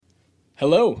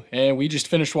Hello, and we just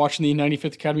finished watching the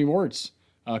 95th Academy Awards.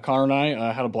 Connor and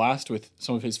I had a blast with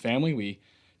some of his family. We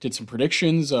did some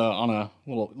predictions on a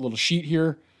little sheet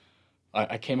here.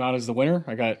 I came out as the winner.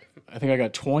 I think I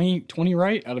got 20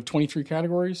 right out of 23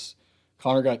 categories.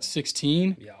 Connor got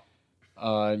 16. Yeah.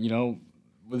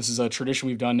 This is a tradition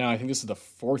we've done now. I think this is the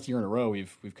fourth year in a row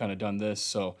we've kind of done this.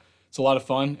 So it's a lot of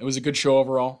fun. It was a good show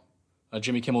overall.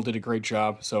 Jimmy Kimmel did a great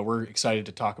job. So we're excited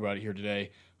to talk about it here today.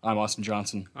 I'm Austin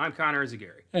Johnson. I'm Connor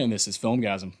Zagari. And this is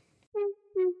Filmgasm.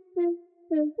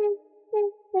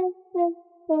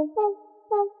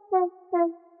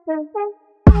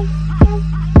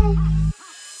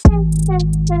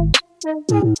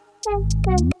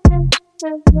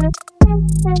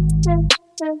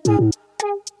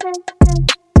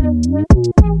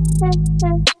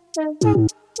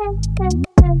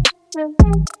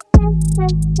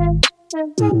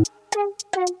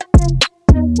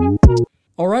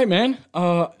 All right, man.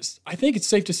 I think it's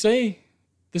safe to say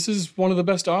this is one of the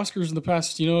best Oscars in the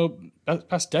past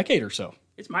decade or so.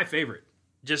 It's my favorite.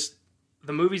 Just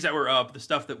the movies that were up, the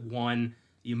stuff that won,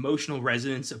 the emotional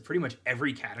resonance of pretty much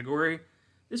every category.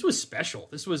 This was special.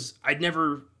 It's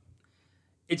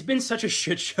been such a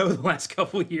shit show the last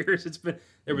couple of years.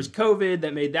 There was COVID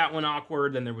that made that one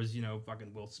awkward. Then there was,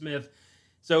 fucking Will Smith.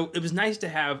 So it was nice to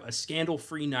have a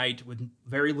scandal-free night with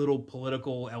very little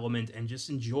political element and just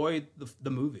enjoy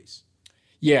the movies.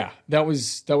 Yeah, that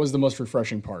was the most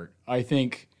refreshing part. I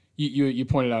think you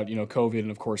pointed out, COVID,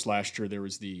 and of course last year there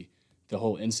was the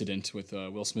whole incident with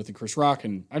Will Smith and Chris Rock,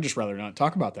 and I'd just rather not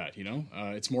talk about that.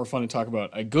 It's more fun to talk about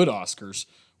a good Oscars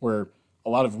where a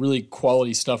lot of really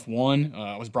quality stuff won.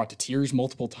 I was brought to tears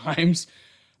multiple times.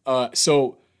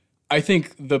 So I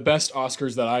think the best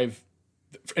Oscars that I've,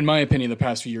 in my opinion, the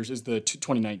past few years is the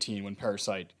 2019 when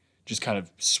Parasite just kind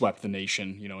of swept the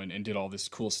nation, and did all this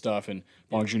cool stuff, and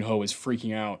Bong Joon-ho was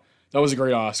freaking out. That was a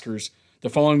great Oscars. The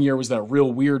following year was that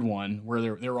real weird one where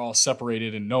they were all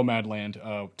separated and Nomadland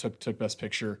took Best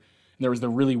Picture. And there was the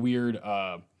really weird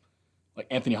like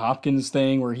Anthony Hopkins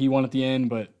thing where he won at the end,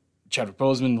 but Chadwick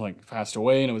Boseman passed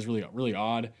away, and it was really really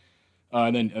odd.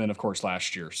 And then of course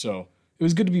last year. So it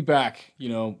was good to be back,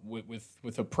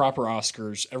 with a proper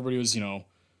Oscars. Everybody was,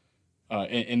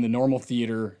 in the normal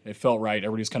theater. It felt right.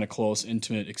 Everybody was kind of close,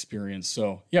 intimate experience.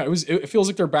 So yeah, it feels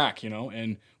like they're back,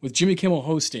 and with Jimmy Kimmel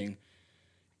hosting,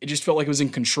 it just felt like it was in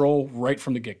control right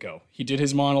from the get-go. He did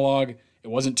his monologue. It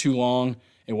wasn't too long.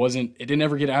 It didn't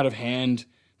ever get out of hand.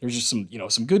 There's just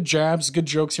some good jabs, good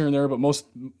jokes here and there, but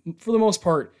for the most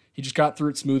part, he just got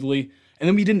through it smoothly. And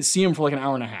then we didn't see him for like an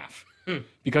hour and a half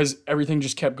because everything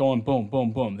just kept going boom,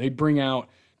 boom, boom. They'd bring out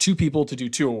two people to do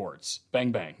two awards.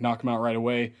 Bang, bang. Knock them out right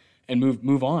away and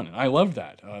move on. And I loved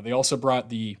that. They also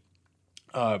brought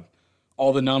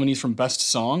all the nominees from Best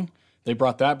Song. They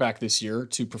brought that back this year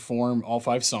to perform all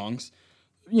 5 songs.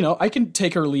 I can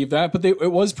take or leave that, but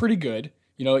it was pretty good.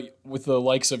 With the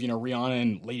likes of, Rihanna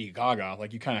and Lady Gaga,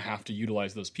 you kind of have to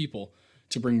utilize those people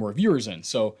to bring more viewers in.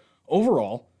 So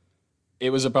overall, it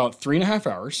was about 3.5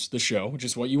 hours, the show, which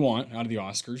is what you want out of the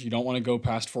Oscars. You don't want to go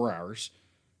past 4 hours.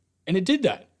 And it did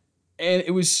that. And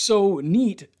it was so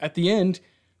neat at the end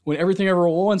when Everything Ever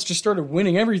All at Once just started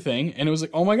winning everything. And it was like,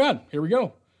 oh my God, here we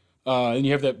go. And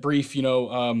you have that brief,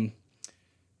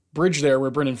 bridge there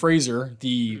where Brendan Fraser,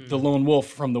 the lone wolf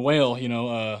from The Whale,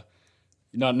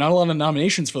 not a lot of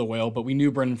nominations for The Whale, but we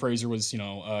knew Brendan Fraser was,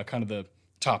 kind of the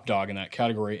top dog in that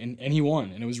category, and he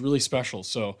won, and it was really special.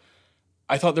 So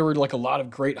I thought there were a lot of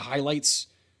great highlights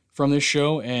from this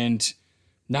show, and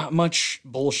not much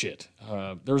bullshit.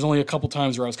 There was only a couple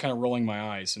times where I was kind of rolling my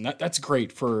eyes, and that's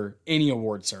great for any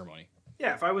award ceremony.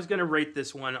 Yeah, if I was going to rate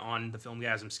this one on the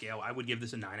Filmgasm scale, I would give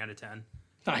this a 9 out of 10.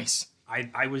 Nice.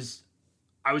 I was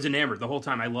enamored the whole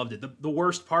time. I loved it. The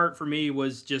worst part for me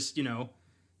was just,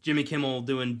 Jimmy Kimmel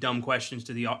doing dumb questions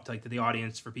to the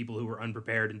audience for people who were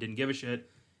unprepared and didn't give a shit,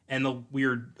 and the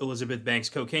weird Elizabeth Banks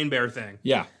cocaine bear thing.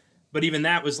 Yeah. But even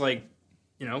that was not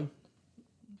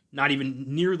even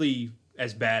nearly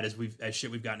as bad as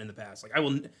shit we've gotten in the past.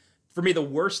 For me, the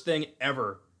worst thing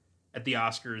ever at the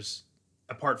Oscars,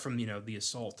 apart from, the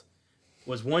assault,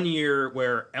 was one year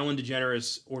where Ellen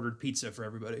DeGeneres ordered pizza for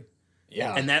everybody.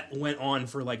 Yeah. And that went on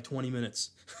for 20 minutes.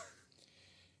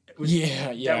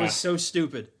 Yeah. That was so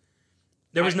stupid.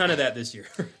 There was none of that this year.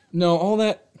 No, all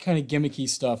that kind of gimmicky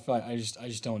stuff, I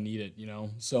just don't need it,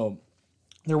 So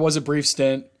there was a brief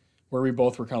stint where we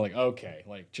both were kind of okay,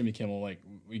 Jimmy Kimmel,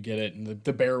 we get it. And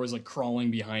the bear was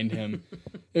crawling behind him.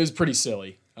 It was pretty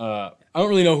silly. I don't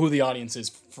really know who the audience is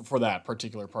for that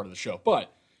particular part of the show.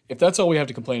 But if that's all we have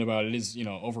to complain about, it is,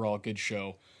 overall a good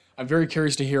show. I'm very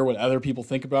curious to hear what other people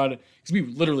think about it, because we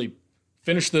literally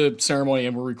finished the ceremony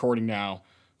and we're recording now.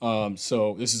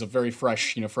 So this is a very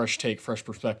fresh, fresh take, fresh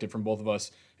perspective from both of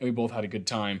us, and we both had a good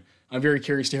time. I'm very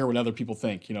curious to hear what other people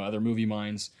think, other movie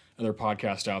minds, other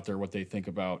podcasts out there, what they think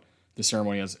about the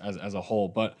ceremony as a whole.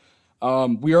 But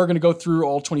we are going to go through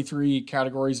all 23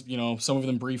 categories, some of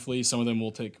them briefly, some of them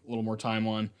we'll take a little more time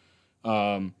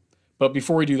on. But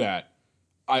before we do that,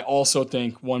 I also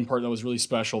think one part that was really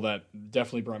special that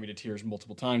definitely brought me to tears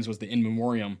multiple times was the In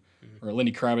Memoriam, or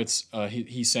Lenny Kravitz.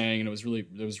 He sang, and it was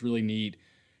really neat.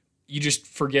 You just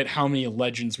forget how many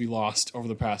legends we lost over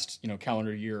the past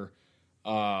calendar year.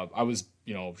 I was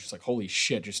just like, holy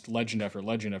shit, just legend after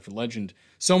legend after legend.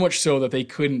 So much so that they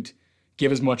couldn't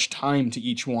give as much time to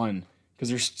each one because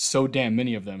there's so damn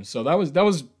many of them. So that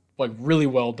was like really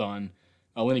well done.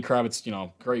 Lenny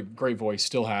Kravitz, great voice,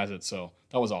 still has it. So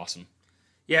that was awesome.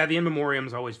 Yeah, the In Memoriam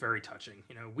is always very touching.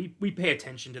 We pay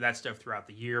attention to that stuff throughout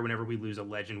the year. Whenever we lose a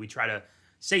legend, we try to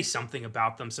say something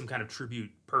about them, some kind of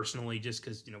tribute personally, just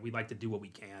because we like to do what we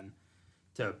can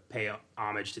to pay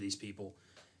homage to these people.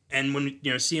 And when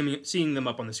seeing them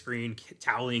up on the screen,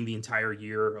 tallying the entire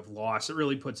year of loss, it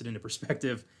really puts it into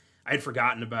perspective. I had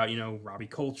forgotten about Robbie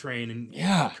Coltrane and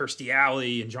Kirstie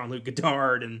Alley and Jean-Luc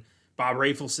Godard and Bob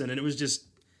Rafelson, and it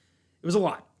was a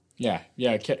lot. Yeah,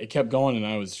 it kept going, and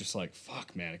I was just like,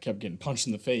 "Fuck, man!" It kept getting punched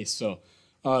in the face. So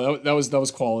that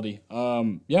was quality.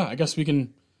 I guess we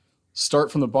can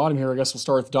start from the bottom here. I guess we'll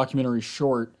start with the documentary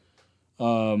short.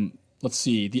 Let's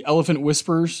see. The Elephant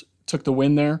Whispers took the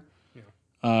win there,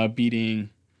 beating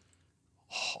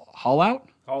Haul Out.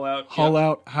 Haul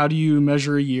Out. How do you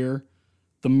measure a year?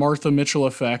 The Martha Mitchell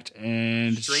Effect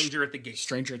and Stranger at the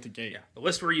Gate. Yeah. The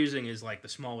list we're using is like the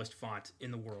smallest font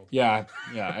in the world. Yeah.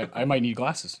 I might need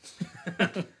glasses.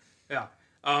 Yeah.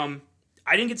 I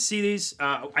didn't get to see these.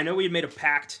 I know we had made a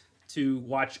pact to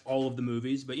watch all of the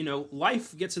movies, but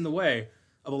life gets in the way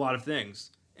of a lot of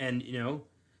things. And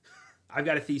I've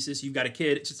got a thesis, you've got a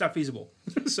kid. It's just not feasible.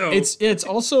 So it's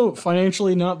also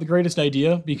financially not the greatest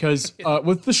idea because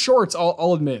with the shorts,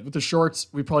 I'll admit, with the shorts,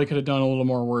 we probably could have done a little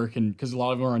more work, and because a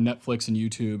lot of them are on Netflix and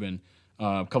YouTube, and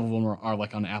a couple of them are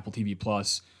like on Apple TV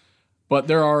Plus. But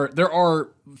there are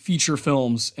feature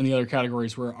films in the other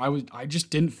categories where I just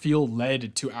didn't feel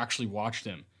led to actually watch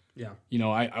them. Yeah.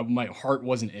 My heart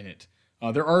wasn't in it.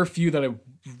 There are a few that I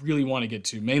really want to get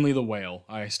to, mainly The Whale.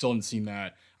 I still haven't seen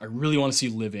that. I really want to see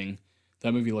Living.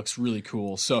 That movie looks really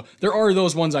cool. So there are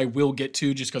those ones I will get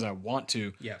to just because I want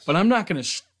to. Yes. But I'm not going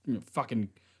to fucking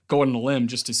go on a limb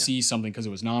just to see something because it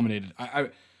was nominated.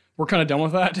 We're kind of done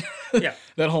with that. Yeah.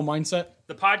 That whole mindset.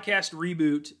 The podcast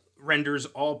reboot renders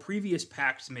all previous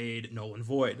pacts made null and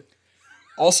void.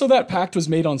 Also, that pact was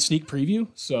made on sneak preview.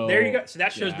 So there you go. So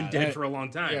that show's been dead for a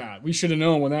long time. Yeah, we should have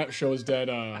known when that show was dead.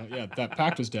 That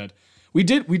pact was dead. We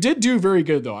did do very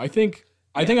good though. I think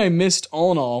I missed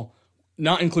all in all,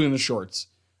 not including the shorts.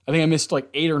 I think I missed like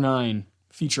 8 or 9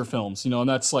 feature films, and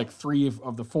that's like 3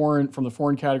 from the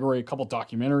foreign category, a couple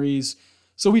documentaries.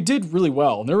 So we did really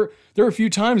well. And there were a few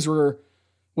times where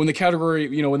when the category,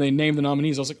 when they named the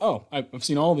nominees, I was like, oh, I've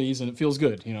seen all these and it feels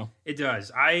good, It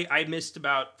does. I missed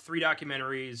about 3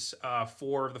 documentaries,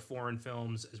 4 of the foreign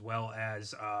films, as well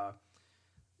as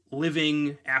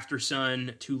Living, After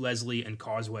Sun, To Leslie, and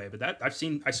Causeway. But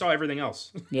I saw everything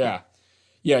else.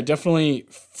 Yeah, definitely.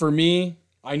 For me,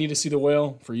 I need to see The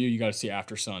Whale. For you got to see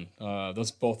After Sun. Those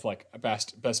both like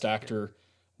best actor.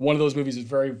 One of those movies is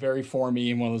very, very for me,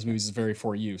 and one of those movies is very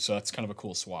for you. So that's kind of a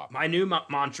cool swap. My new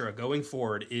mantra going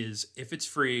forward is, if it's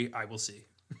free, I will see.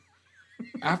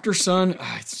 After Sun,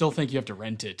 I still think you have to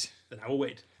rent it. Then I will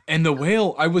wait. And The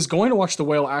Whale, I was going to watch The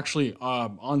Whale actually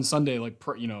on Sunday, like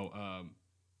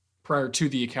prior to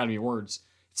the Academy Awards.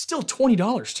 It's still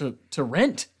 $20 to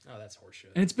rent. Oh, that's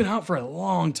horseshit. And it's been out for a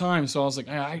long time, so I was like,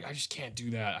 I just can't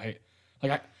do that.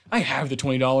 I have the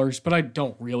 $20, but I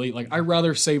don't really. I'd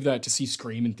rather save that to see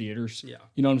Scream in theaters. Yeah.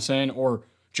 You know what I'm saying? Or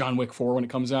John Wick 4 when it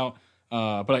comes out.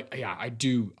 But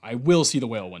I will see The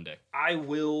Whale one day. I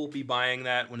will be buying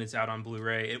that when it's out on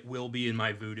Blu-ray. It will be in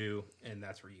my Vudu, and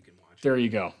that's where you can watch it. There you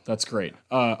go. That's great.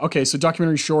 Okay, so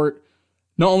documentary short.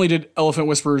 Not only did Elephant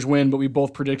Whisperers win, but we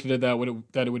both predicted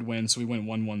that it would win, so we went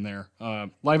 1-1 there.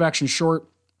 Live action short,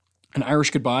 An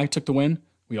Irish Goodbye took the win.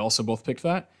 We also both picked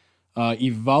that.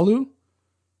 Ivalu,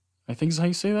 I think is how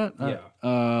you say that. Yeah.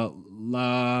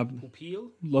 La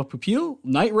Pupille,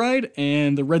 Night Ride,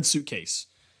 and The Red Suitcase.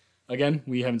 Again,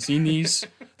 we haven't seen these.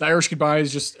 The Irish Goodbye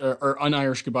is just, or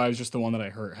Un-Irish Goodbye is just the one that I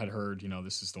had heard.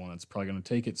 This is the one that's probably going to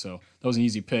take it, so that was an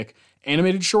easy pick.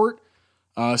 Animated short,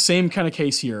 same kind of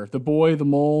case here. The Boy, the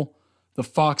Mole, the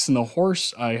Fox, and the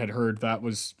Horse. I had heard that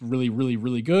was really, really,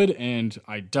 really good, and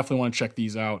I definitely want to check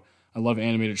these out. I love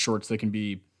animated shorts. They can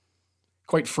be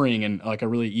quite freeing and like a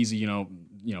really easy,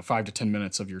 5 to 10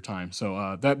 minutes of your time.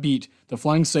 So that beat The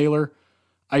Flying Sailor,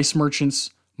 Ice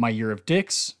Merchants, My Year of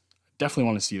Dicks. Definitely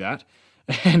want to see that.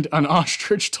 And An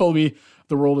Ostrich Told Me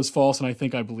the World is False, and I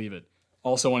Think I Believe It.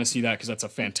 Also want to see that because that's a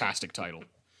fantastic title.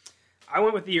 I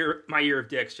went with My Year of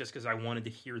Dicks just because I wanted to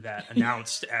hear that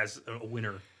announced as a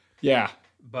winner. Yeah.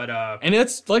 But and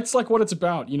it's like what it's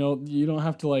about. You don't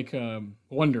have to like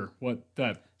wonder what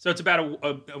that. So it's about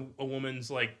a woman's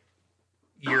like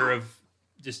year of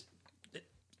just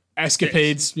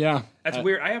escapades. Dicks. Yeah, that's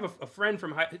weird. I have a friend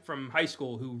from high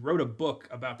school who wrote a book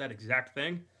about that exact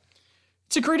thing.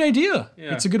 It's a great idea.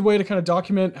 Yeah. It's a good way to kind of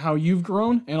document how you've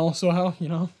grown and also how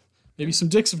maybe some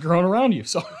dicks have grown around you.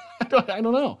 So I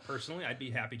don't know. Personally, I'd be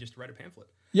happy just to write a pamphlet.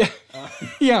 Yeah.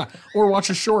 Yeah. Or watch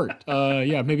a short.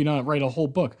 Maybe not write a whole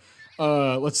book.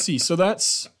 Let's see. So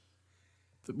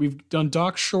we've done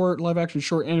doc short, live action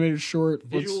short, animated short.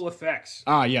 Visual effects.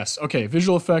 Yes. Okay.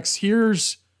 Visual effects.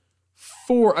 Here's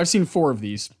 4. I've seen 4 of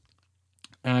these.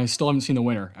 And I still haven't seen the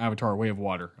winner, Avatar: Way of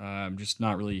Water. I'm just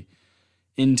not really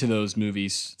into those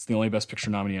movies. It's the only Best Picture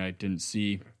nominee I didn't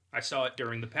see. I saw it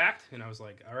during the Pact, and I was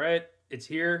like, all right, it's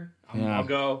here. I'll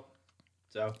go.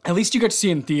 So at least you get to see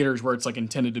it in theaters where it's like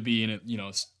intended to be, and it,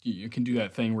 you can do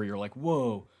that thing where you're like,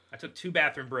 whoa. I took 2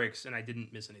 bathroom breaks and I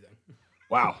didn't miss anything.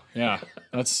 Wow. Yeah.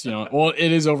 That's, well,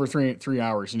 it is over 3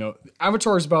 hours.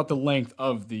 Avatar is about the length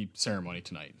of the ceremony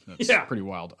tonight. That's pretty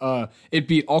wild. It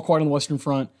beat All Quiet on the Western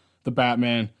Front, The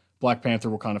Batman, Black Panther,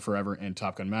 Wakanda Forever, and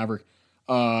Top Gun Maverick.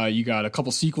 You got a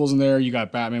couple sequels in there. You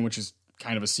got Batman, which is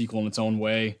kind of a sequel in its own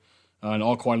way. And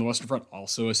All Quiet on the Western Front,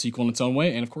 also a sequel in its own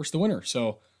way. And of course, the winner.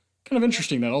 So kind of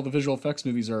interesting that all the visual effects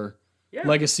movies are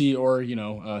legacy or,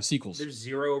 sequels. There's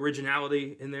zero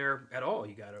originality in there at all.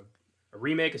 You got a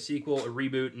remake, a sequel, a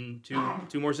reboot, and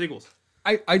two more sequels.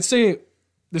 I'd say,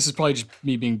 this is probably just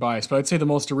me being biased, but I'd say the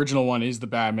most original one is the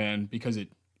Batman because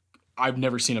I've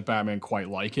never seen a Batman quite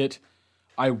like it.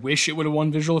 I wish it would have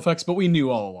won visual effects, but we knew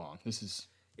all along.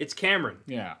 It's Cameron.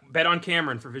 Yeah. Bet on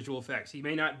Cameron for visual effects. He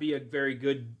may not be a very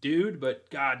good dude, but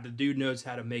God, the dude knows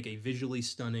how to make a visually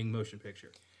stunning motion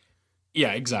picture.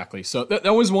 Yeah, exactly. So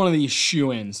that was one of the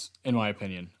shoe-ins, in my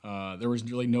opinion. There was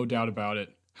really no doubt about it.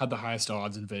 Had the highest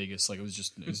odds in Vegas. Like it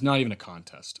was not even a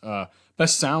contest.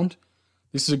 Best sound.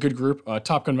 This is a good group.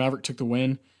 Top Gun Maverick took the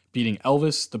win, beating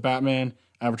Elvis, The Batman,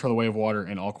 Avatar: The Way of Water,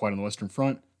 and All Quiet on the Western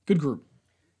Front. Good group.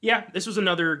 Yeah, this was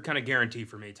another kind of guarantee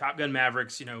for me. Top Gun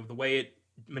Mavericks, the way it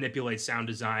manipulates sound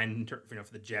design,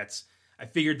 for the jets. I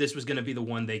figured this was going to be the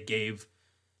one they gave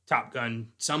Top Gun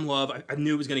some love. I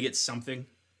knew it was going to get something.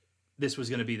 This was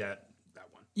going to be that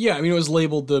one. Yeah, I mean, it was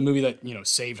labeled the movie that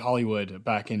saved Hollywood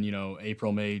back in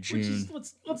April, May, June.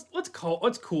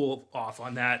 Let's cool off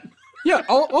on that. Yeah,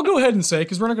 I'll go ahead and say,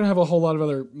 because we're not going to have a whole lot of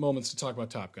other moments to talk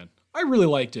about Top Gun. I really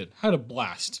liked it. Had a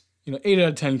blast. 8 out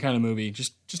of 10 kind of movie.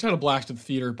 Just had a blast at the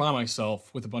theater by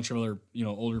myself with a bunch of other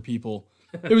older people.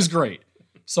 It was great.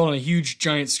 Saw it on a huge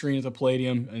giant screen at the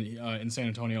Palladium in San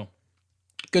Antonio.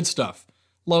 Good stuff.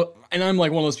 And I'm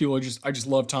like one of those people who I just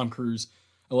love Tom Cruise.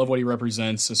 I love what he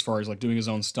represents as far as like doing his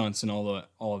own stunts and all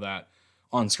of that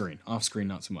on screen. Off screen,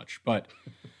 not so much. But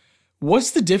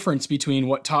what's the difference between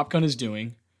what Top Gun is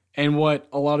doing and what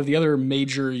a lot of the other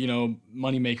major,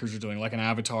 money makers are doing, like an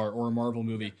Avatar or a Marvel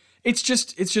movie? It's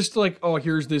just like, oh,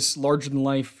 here's this larger than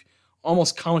life,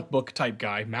 almost comic book type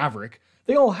guy, Maverick.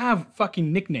 They all have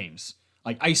fucking nicknames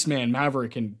like Iceman,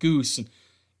 Maverick, and Goose, and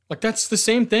like that's the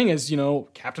same thing as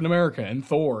Captain America and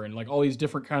Thor and like all these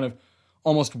different kind of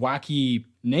almost wacky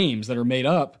names that are made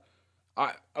up.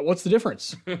 What's the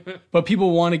difference? But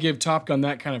people want to give Top Gun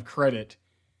that kind of credit.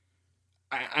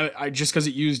 I just because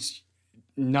it used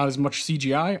not as much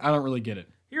CGI, I don't really get it.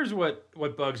 Here's what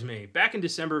bugs me. Back in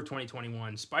December of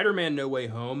 2021, Spider-Man No Way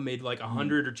Home made like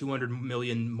 100 or 200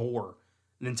 million more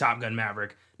than Top Gun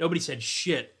Maverick. Nobody said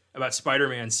shit about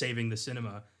Spider-Man saving the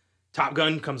cinema. Top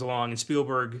Gun comes along and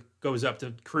Spielberg goes up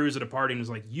to Cruise at a party and was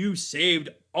like, you saved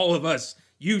all of us.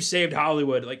 You saved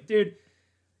Hollywood. Like, dude,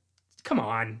 come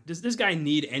on. Does this guy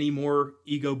need any more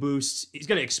ego boosts? He's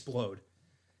going to explode.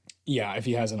 Yeah, if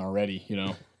he hasn't already, He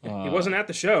wasn't at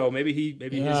the show. Maybe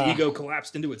his ego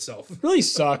collapsed into itself. It really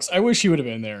sucks. I wish he would have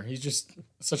been there. He's just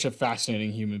such a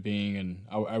fascinating human being, and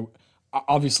I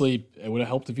obviously it would have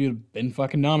helped if he had been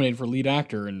fucking nominated for lead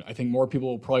actor, and I think more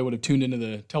people probably would have tuned into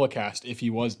the telecast if he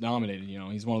was nominated.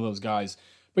 He's one of those guys.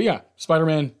 But yeah,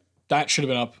 Spider-Man, that should have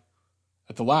been up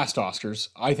at the last Oscars.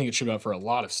 I think it should have been up for a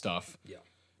lot of stuff. Yeah.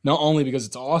 Not only because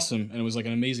it's awesome and it was like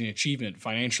an amazing achievement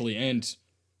financially and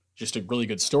just a really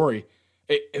good story.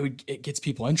 It gets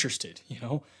people interested,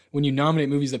 when you nominate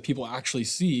movies that people actually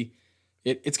see,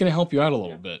 it's going to help you out a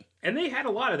little bit. And they had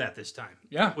a lot of that this time.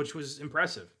 Yeah. Which was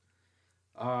impressive.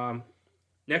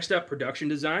 Next up, production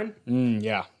design.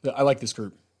 Yeah, I like this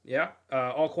group. Yeah.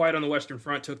 All Quiet on the Western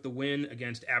Front took the win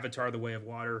against Avatar: The Way of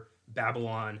Water,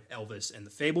 Babylon, Elvis, and The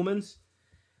Fabelmans.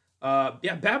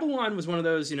 Babylon was one of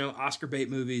those, Oscar bait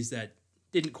movies that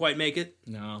didn't quite make it.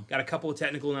 No. Got a couple of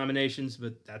technical nominations,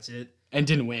 but that's it. And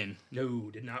didn't win. No,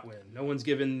 did not win. No one's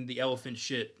given the elephant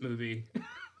shit movie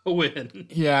a win.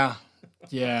 Yeah.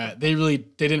 They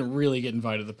didn't really get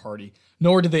invited to the party.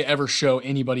 Nor did they ever show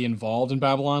anybody involved in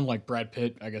Babylon, like Brad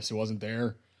Pitt. I guess he wasn't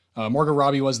there. Margot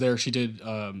Robbie was there. She did,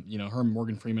 her and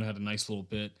Morgan Freeman had a nice little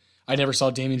bit. I never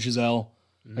saw Damien Chazelle.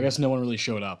 I guess no one really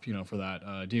showed up, for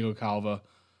that. Diego Calva,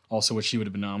 also wish he would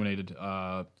have been nominated.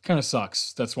 Kind of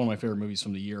sucks. That's one of my favorite movies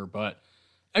from the year. But,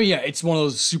 I mean, yeah, it's one of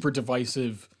those super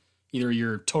divisive, either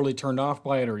you're totally turned off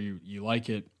by it or you like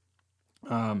it.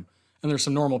 And there's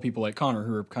some normal people like Connor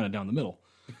who are kind of down the middle.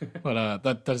 But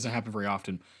that doesn't happen very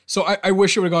often. So I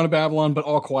wish it would have gone to Babylon, but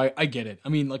All Quiet, I get it. I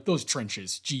mean, like, those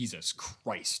trenches, Jesus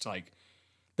Christ. Like,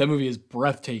 that movie is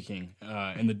breathtaking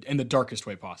in the darkest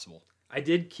way possible. I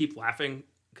did keep laughing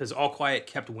because All Quiet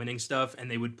kept winning stuff, and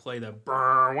they would play the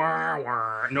brr, wah,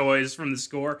 wah noise from the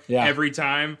score every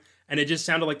time, and it just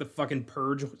sounded like the fucking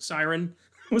Purge siren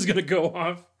was going to go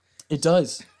off. It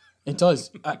does.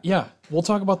 Yeah, we'll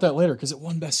talk about that later because it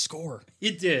won Best Score.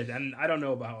 It did, and I don't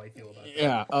know about how I feel about that.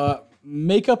 Yeah,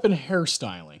 makeup and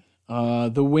hairstyling.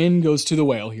 The win goes to The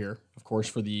Whale here, of course,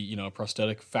 for the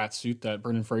prosthetic fat suit that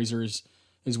Brendan Fraser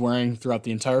is wearing throughout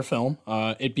the entire film.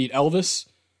 It beat Elvis,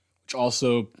 which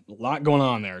also a lot going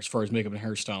on there as far as makeup and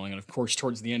hairstyling. And of course,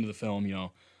 towards the end of the film,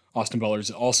 Austin Butler's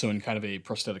also in kind of a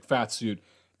prosthetic fat suit.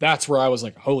 That's where I was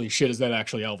like, holy shit, is that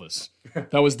actually Elvis?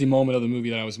 That was the moment of the movie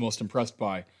that I was most impressed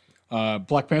by.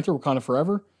 Black Panther, Wakanda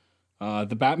Forever,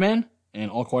 The Batman, and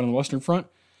All Quiet on the Western Front.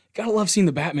 Gotta love seeing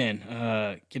The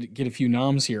Batman get a few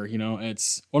noms here.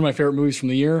 It's one of my favorite movies from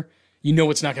the year.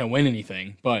 It's not going to win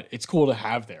anything, but it's cool to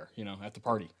have there, at the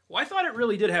party. Well, I thought it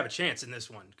really did have a chance in this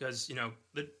one because,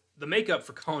 the makeup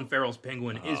for Colin Farrell's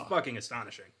Penguin is fucking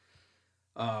astonishing.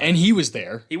 And he was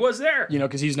there. He was there.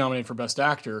 Because he's nominated for Best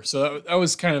Actor. So that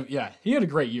was kind of, he had a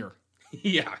great year.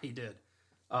 Yeah, he did.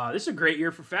 This is a great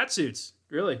year for fat suits,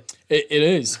 really. It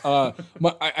is.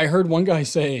 I heard one guy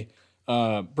say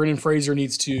Brendan Fraser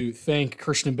needs to thank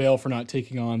Christian Bale for not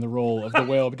taking on the role of the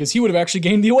whale because he would have actually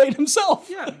gained the weight himself.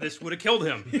 Yeah, this would have killed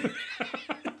him.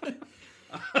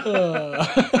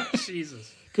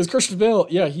 Jesus. Because Christian Bale,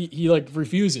 he like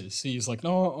refuses. He's like,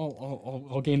 no,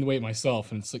 I'll gain the weight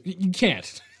myself, and it's like you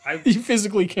can't. You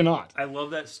physically cannot. I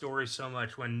love that story so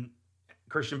much when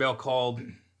Christian Bale called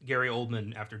Gary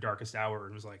Oldman after Darkest Hour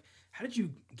and was like, "How did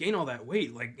you gain all that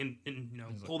weight? Like, and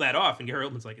pull that off?" And Gary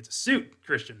Oldman's like, "It's a suit,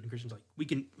 Christian." And Christian's like, "We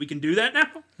can do that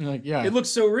now." And like, yeah, it looks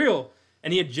so real.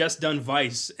 And he had just done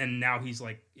Vice, and now he's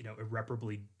like,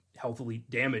 irreparably healthily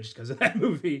damaged because of that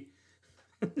movie.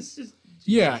 It's just.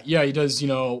 Yeah, he does,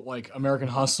 like American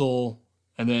Hustle,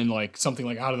 and then like something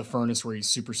like Out of the Furnace where he's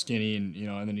super skinny, and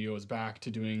and then he goes back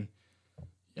to doing.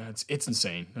 Yeah, it's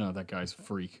insane. That guy's a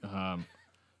freak.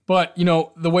 But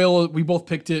The Whale, we both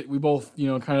picked it. We both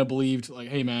kind of believed like,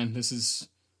 hey man, this is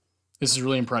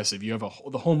really impressive. You have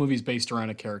the whole movie's based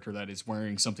around a character that is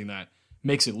wearing something that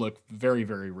makes it look very,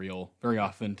 very real, very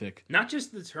authentic. Not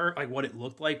just the term, like what it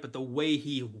looked like, but the way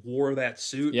he wore that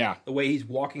suit. Yeah. The way he's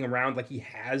walking around like he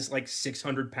has like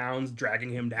 600 pounds dragging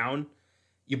him down.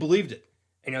 You believed it.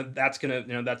 And that's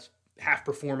that's half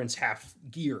performance, half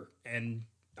gear. And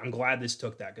I'm glad this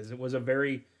took that because it was a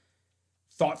very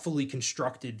thoughtfully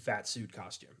constructed fat suit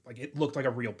costume. Like it looked like a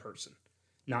real person.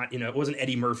 Not, it wasn't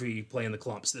Eddie Murphy playing the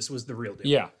clumps. This was the real deal.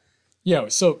 Yeah. Yeah,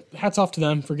 so hats off to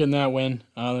them for getting that win.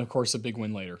 And of course, a big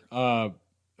win later.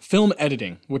 Film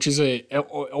editing, which is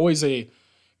always a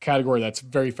category that's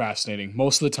very fascinating.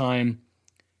 Most of the time,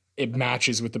 it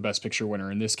matches with the Best Picture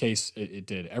winner. In this case, it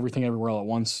did. Everything Everywhere All at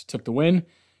Once took the win,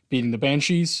 beating The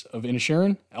Banshees of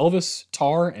Inisherin, Elvis,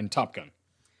 Tar, and Top Gun.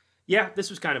 Yeah,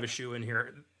 this was kind of a shoe-in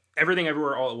here. Everything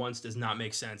Everywhere All at Once does not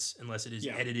make sense unless it is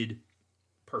edited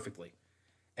perfectly.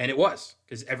 And it was,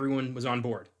 because everyone was on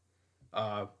board.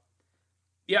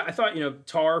 Yeah, I thought,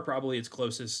 Tar probably its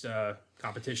closest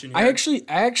competition here. I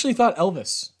actually thought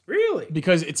Elvis. Really?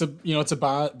 Because it's a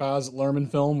Baz Luhrmann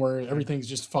film where everything's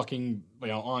just fucking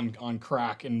on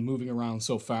crack and moving around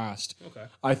so fast. Okay.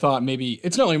 I thought maybe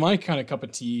it's not really my kind of cup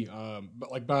of tea,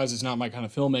 but like Baz is not my kind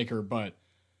of filmmaker, but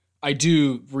I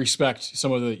do respect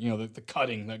some of the the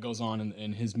cutting that goes on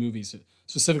in his movies,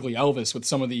 specifically Elvis, with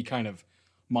some of the kind of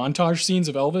montage scenes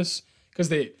of Elvis, because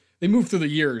they move through the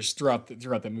years throughout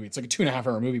that movie. It's like a 2.5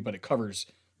 hour movie, but it covers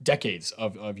decades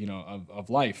of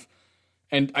life.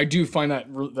 and I do find that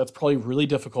that's probably really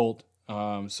difficult.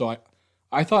 So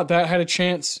I thought that had a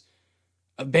chance.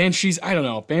 Banshees, I don't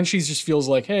know. Banshees just feels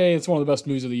like, hey, it's one of the best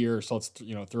movies of the year, so let's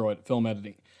throw it. Film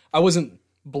editing. I wasn't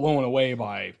blown away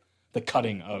by the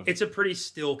cutting of. It's a pretty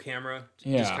still camera,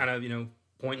 just kind of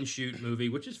point and shoot movie,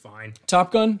 which is fine.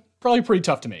 Top Gun, probably pretty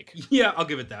tough to make. Yeah, I'll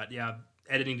give it that. Yeah,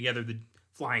 editing together the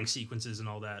flying sequences and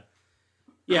all that.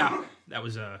 Yeah, that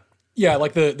was Yeah,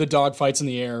 like the dog fights in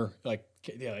the air, like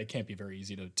it can't be very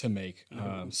easy to make.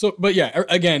 But yeah,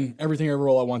 again, Everything Everywhere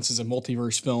All at Once is a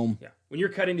multiverse film. Yeah, when you're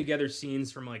cutting together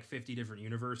scenes from like 50 different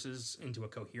universes into a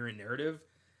coherent narrative,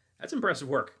 that's impressive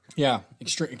work. Yeah,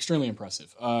 extremely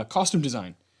impressive. Costume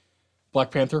design. Black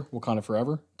Panther, Wakanda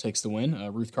Forever takes the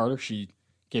win. Ruth Carter, she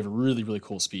gave a really, really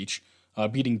cool speech.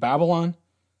 Beating Babylon,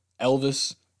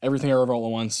 Elvis, Everything Everywhere All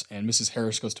at Once, and Mrs.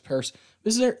 Harris Goes to Paris.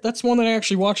 That's one that I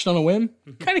actually watched on a whim.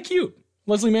 Kind of cute.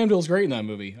 Leslie Manville's great in that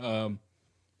movie.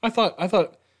 I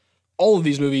thought all of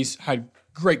these movies had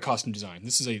great costume design.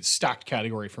 This is a stacked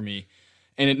category for me,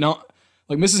 and it not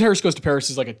like Mrs. Harris Goes to Paris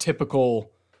is like a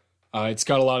typical. It's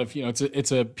got a lot of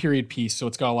it's a period piece, so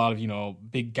it's got a lot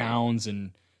of big gowns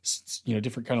and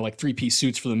different kind of like 3-piece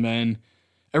suits for the men.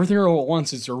 Everything All at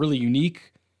Once is a really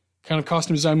unique kind of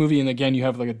costume design movie, and again, you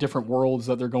have like a different worlds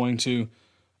that they're going to.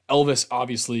 Elvis,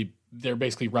 obviously, they're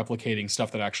basically replicating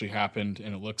stuff that actually happened,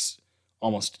 and it looks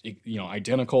almost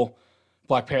identical.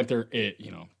 Black Panther, it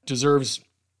deserves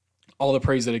all the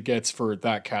praise that it gets for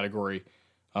that category,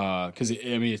 because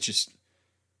it's just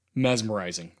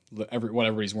mesmerizing what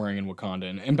everybody's wearing in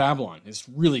Wakanda, and Babylon is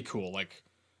really cool. Like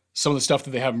some of the stuff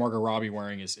that they have Margot Robbie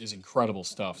wearing is incredible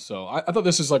stuff. So I thought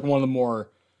this is like one of the more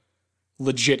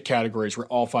legit categories where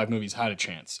all 5 movies had a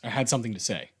chance. I had something to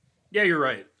say. Yeah, you're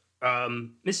right.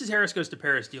 Mrs. Harris Goes to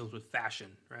Paris deals with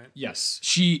fashion, right? Yes,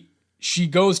 she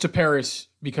goes to Paris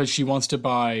because she wants to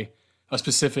buy a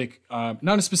specific,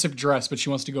 not a specific dress, but she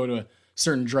wants to go to a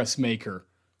certain dressmaker,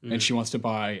 and she wants to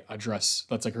buy a dress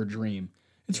that's like her dream.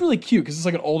 It's really cute because it's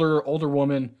like an older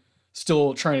woman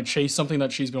still trying to chase something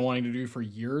that she's been wanting to do for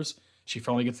years. She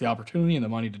finally gets the opportunity and the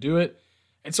money to do it,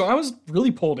 and so I was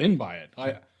really pulled in by it.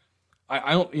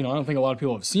 I don't think a lot of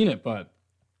people have seen it, but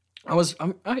I was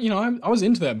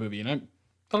into that movie, and I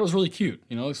thought it was really cute.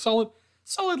 Solid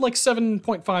like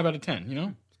 7.5 out of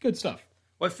 10. Good stuff.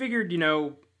 Well, I figured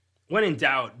when in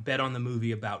doubt, bet on the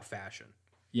movie about fashion.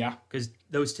 Yeah, because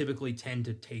those typically tend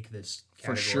to take this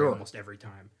category for sure almost every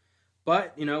time.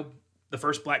 But the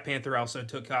first Black Panther also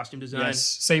took costume design. Yes,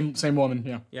 same woman.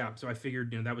 Yeah, yeah. So I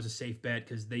figured that was a safe bet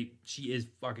because she is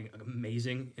fucking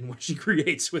amazing in what she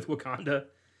creates with Wakanda.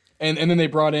 And then they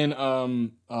brought in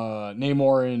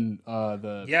Namor and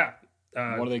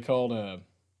what are they called?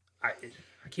 I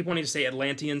keep wanting to say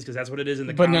Atlanteans because that's what it is in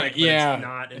the comic. It's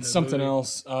not in it's the something movie.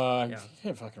 Else. I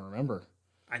can't fucking remember.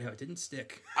 I know it didn't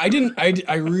stick. I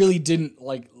really didn't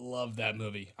love that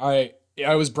movie. I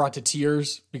was brought to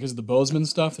tears because of the Boseman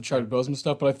stuff, the Chadwick Boseman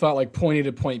stuff. But I thought like point A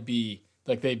to point B,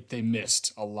 like they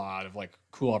missed a lot of like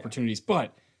cool opportunities.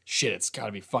 But shit, it's got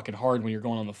to be fucking hard when you're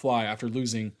going on the fly after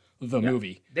losing the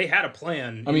movie. They had a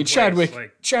plan. I mean,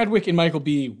 Chadwick and Michael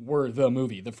B were the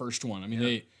movie, the first one. I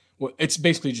mean, it's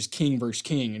basically just king versus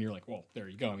king, and you're like, well, there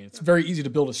you go. I mean, it's very easy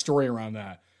to build a story around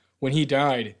that. When he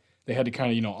died, they had to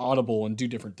kind of audible and do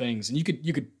different things, and you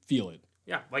could feel it.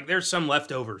 Yeah, like there's some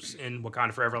leftovers in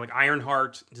Wakanda Forever. Like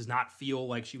Ironheart does not feel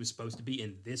like she was supposed to be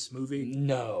in this movie.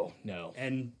 No.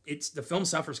 And the film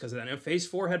suffers because of that. Phase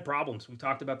 4 had problems. We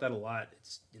talked about that a lot.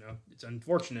 It's it's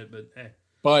unfortunate, but hey.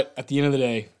 But at the end of the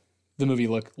day, the movie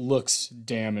looks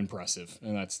damn impressive,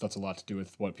 and that's a lot to do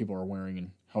with what people are wearing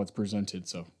and how it's presented.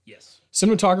 So yes,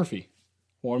 cinematography,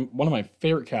 one of my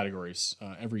favorite categories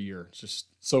every year. It's just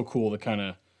so cool, the kind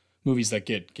of movies that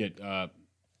get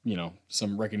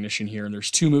some recognition here. And there's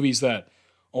 2 movies that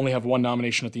only have 1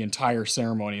 nomination at the entire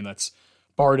ceremony, and that's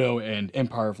Bardo and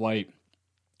Empire of Light.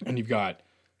 And you've got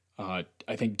I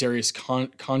think Darius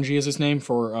Kanji is his name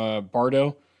for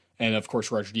Bardo, and of course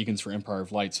Roger Deakins for Empire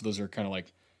of Light. So those are kind of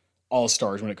like all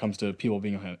stars when it comes to people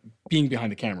being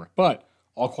behind the camera. But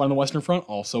All Quiet on the Western Front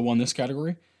also won this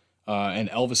category, and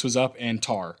Elvis was up, and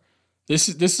Tar. This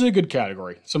is a good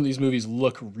category. Some of these movies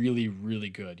look really, really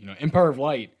good. Empire of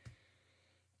Light,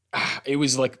 it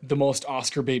was like the most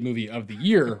Oscar bait movie of the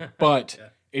year, but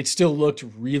it still looked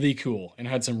really cool and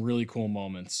had some really cool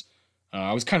moments.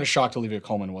 I was kind of shocked Olivia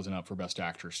Colman wasn't up for Best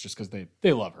Actress just because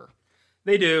they love her.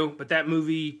 They do, but that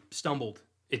movie stumbled.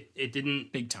 It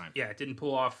didn't big time. Yeah, it didn't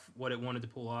pull off what it wanted to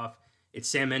pull off. It's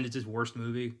Sam Mendes' worst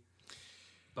movie.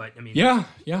 But I mean, yeah.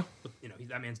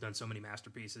 That man's done so many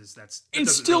masterpieces.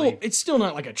 It's still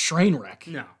not like a train wreck.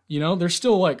 No, there's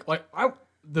still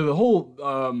the whole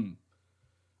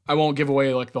I won't give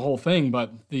away like the whole thing,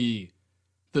 but the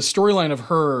storyline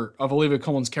of Olivia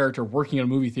Colman's character working in a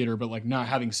movie theater, but like not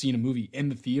having seen a movie in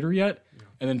the theater yet,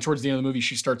 and then towards the end of the movie,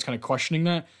 she starts kind of questioning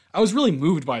that. I was really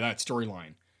moved by that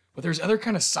storyline, but there's other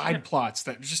kind of side plots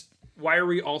that just. Why are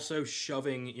we also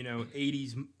shoving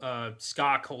 80s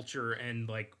ska culture and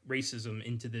like racism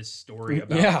into this story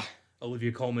about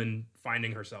Olivia Colman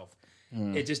finding herself?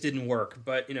 It just didn't work.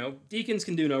 But Deakins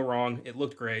can do no wrong. It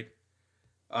looked great.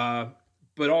 But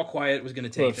All Quiet was going to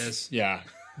take this. Yeah.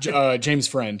 James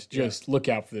Friend, just look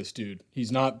out for this dude.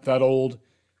 He's not that old.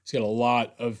 He's got a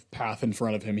lot of path in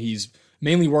front of him. He's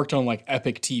mainly worked on like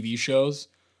epic TV shows.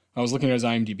 I was looking at his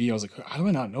IMDb. I was like, how do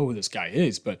I not know who this guy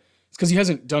is? But it's because he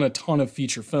hasn't done a ton of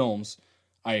feature films.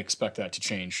 I expect that to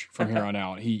change from here on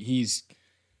out. He's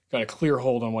got a clear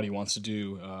hold on what he wants to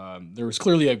do. There was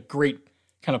clearly a great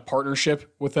kind of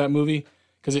partnership with that movie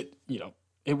because it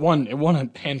won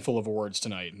a handful of awards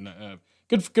tonight, and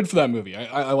good for that movie.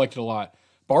 I liked it a lot.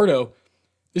 Bardo,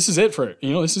 this is it for it.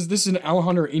 This is an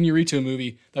Alejandro Iñárritu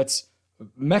movie that's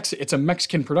it's a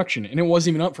Mexican production, and it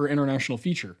wasn't even up for international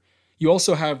feature. You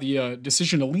also have the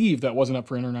Decision to Leave that wasn't up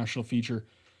for international feature.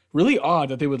 Really odd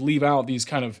that they would leave out these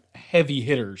kind of heavy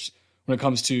hitters when it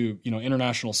comes to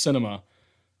international cinema.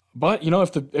 But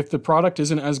if the product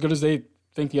isn't as good as they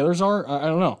think the others are, I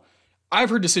don't know. I've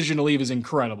heard Decision to Leave is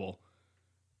incredible,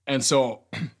 and so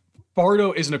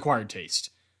Bardo is an acquired taste.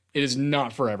 It is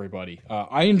not for everybody.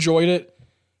 I enjoyed it.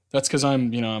 That's because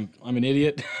I'm an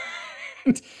idiot.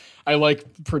 I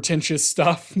like pretentious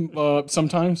stuff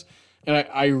sometimes, and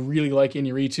I really like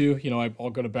Iñárritu. I'll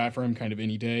go to bat for him kind of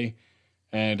any day.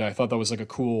 And I thought that was like a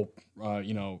cool,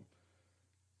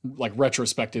 like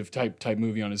retrospective type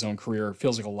movie on his own career. It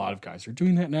feels like a lot of guys are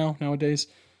doing that nowadays.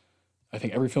 I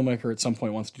think every filmmaker at some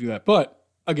point wants to do that. But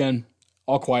again,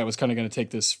 All Quiet was kind of going to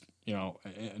take this, no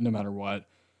matter what.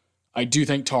 I do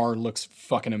think Tar looks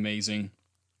fucking amazing.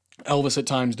 Elvis at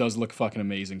times does look fucking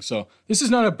amazing. So this is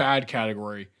not a bad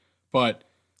category, but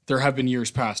there have been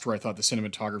years past where I thought the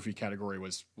cinematography category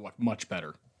was much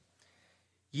better.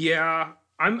 Yeah.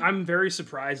 I'm very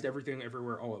surprised Everything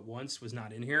Everywhere All at Once was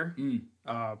not in here,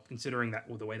 considering that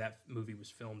the way that movie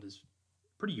was filmed is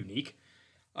pretty unique.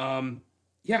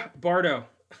 Bardo.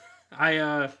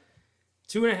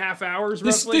 2.5 hours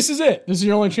roughly. This is it. This is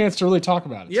your only chance to really talk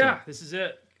about it. Yeah, This is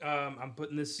it. I'm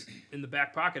putting this in the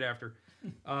back pocket after.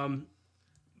 2.5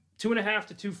 to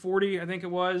 240, I think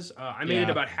it was. I made it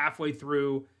about halfway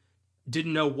through,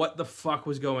 didn't know what the fuck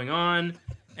was going on,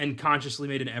 and consciously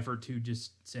made an effort to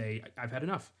just say, I've had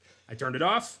enough. I turned it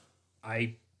off.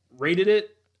 I rated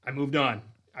it. I moved on.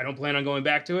 I don't plan on going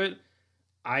back to it.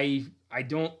 I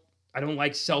don't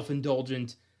like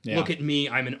self-indulgent, look at me,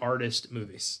 I'm an artist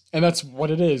movies. And that's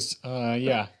what it is.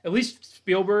 Yeah. At least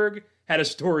Spielberg had a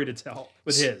story to tell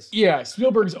with his. Yeah,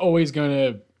 Spielberg's always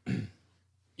going to...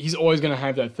 He's always going to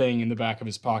have that thing in the back of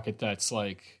his pocket that's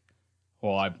like,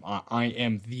 well, I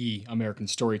am the American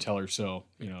storyteller, so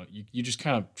you just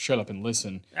kind of shut up and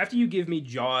listen. After you give me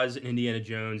Jaws and Indiana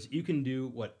Jones, you can do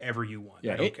whatever you want.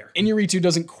 Yeah, I don't care. Iñárritu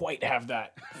doesn't quite have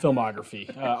that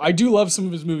filmography. I do love some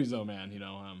of his movies, though, man.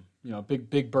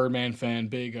 Big Birdman fan,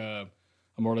 big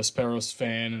Amores Perros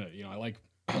fan. I like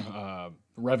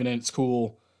Revenant. It's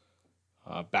cool.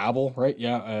 Babel, right?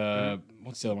 Yeah.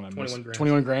 What's the other one I missed? 21 Grams.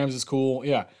 21 Grams is cool.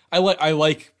 Yeah, I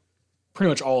like pretty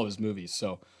much all of his movies.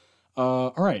 So.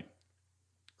 All right.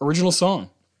 Original song.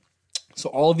 So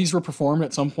all of these were performed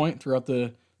at some point throughout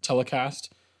the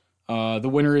telecast. The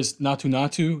winner is Naatu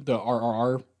Naatu, the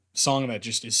RRR song that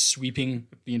just is sweeping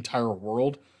the entire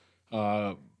world.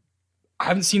 I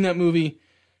haven't seen that movie.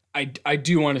 I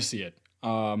do want to see it.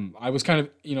 I was kind of,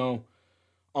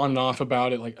 on and off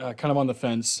about it, like kind of on the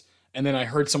fence. And then I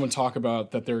heard someone talk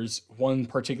about that there's one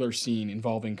particular scene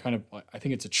involving kind of, I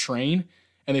think it's a train.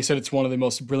 And they said it's one of the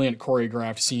most brilliant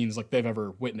choreographed scenes like they've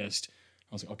ever witnessed.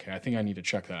 I was like, okay, I think I need to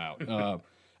check that out.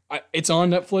 It's on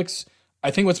Netflix.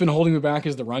 I think what's been holding me back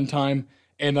is the runtime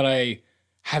and that I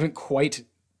haven't quite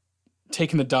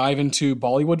taken the dive into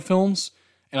Bollywood films.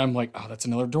 And I'm like, oh, that's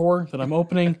another door that I'm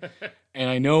opening. And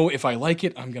I know if I like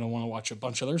it, I'm going to want to watch a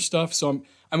bunch of other stuff. So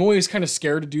I'm always kind of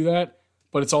scared to do that,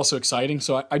 but it's also exciting.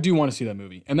 So I do want to see that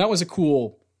movie. And that was a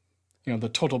cool... the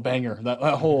total banger. That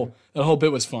whole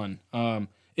bit was fun.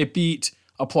 It beat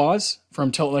Applause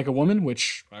from Tell It Like a Woman,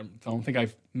 which I don't think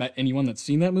I've met anyone that's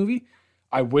seen that movie.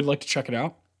 I would like to check it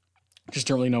out. Just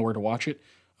don't really know where to watch it.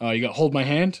 You got Hold My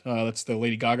Hand. That's the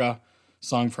Lady Gaga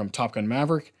song from Top Gun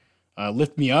Maverick.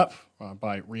 Lift Me Up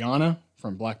by Rihanna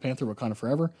from Black Panther, Wakanda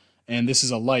Forever. And This Is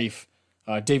a Life,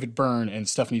 David Byrne and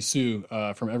Stephanie Sue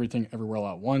from Everything Everywhere All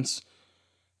at Once.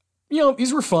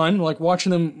 these were fun. Like watching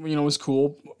them, was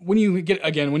cool. When you get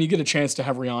a chance to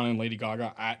have Rihanna and Lady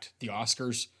Gaga at the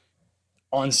Oscars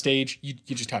on stage, you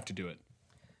just have to do it.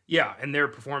 Yeah, and their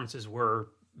performances were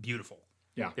beautiful.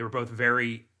 Yeah. They were both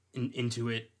very into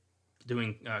it,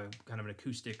 doing kind of an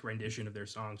acoustic rendition of their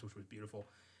songs, which was beautiful.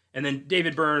 And then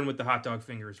David Byrne with the hot dog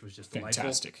fingers was just delightful.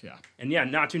 Fantastic, yeah. And yeah,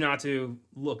 Natu Natu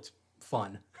looked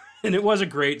fun. And it was a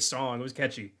great song. It was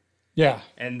catchy. Yeah.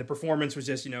 And the performance was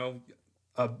just,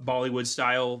 a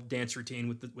Bollywood-style dance routine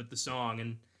with the song.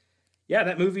 And yeah,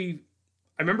 that movie,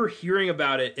 I remember hearing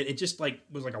about it, and it just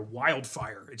was like a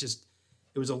wildfire.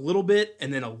 It was a little bit,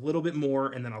 and then a little bit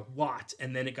more, and then a lot.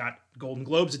 And then it got Golden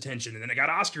Globes attention, and then it got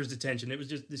Oscars attention. It was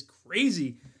just this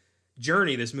crazy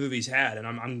journey this movie's had, and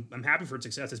I'm happy for its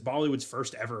success. It's Bollywood's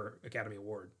first ever Academy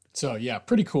Award. So yeah,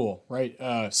 pretty cool, right?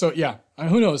 So yeah,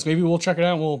 who knows? Maybe we'll check it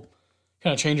out and we'll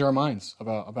kind of change our minds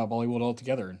about Bollywood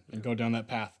altogether and go down that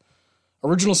path.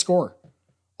 Original score,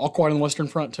 All Quiet on the Western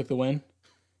Front took the win,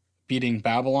 beating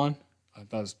Babylon.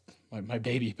 That was my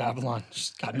baby, Babylon.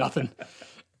 Just got nothing.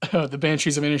 The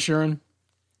Banshees of Inisherin,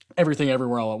 Everything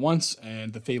Everywhere All at Once,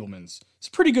 and The Fabelmans. It's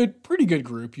a pretty good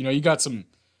group. You got some.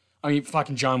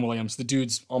 Fucking John Williams, the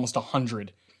dude's almost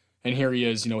 100, and here he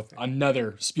is, with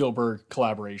another Spielberg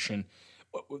collaboration.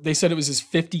 They said it was his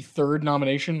 53rd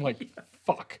nomination. Like,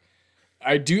 fuck.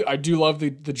 I do love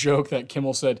the joke that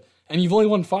Kimmel said, and you've only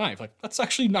won 5. Like, that's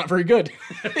actually not very good.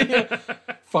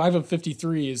 5 of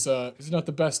 53 is not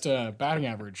the best batting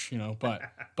average,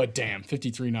 but damn,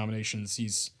 53 nominations.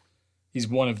 He's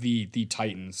one of the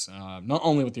titans, not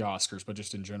only with the Oscars, but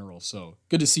just in general. So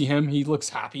good to see him. He looks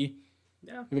happy.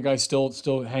 Yeah, the guy's still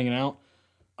hanging out.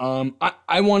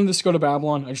 I wanted this to go to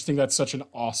Babylon. I just think that's such an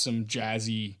awesome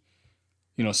jazzy,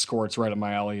 score. It's right up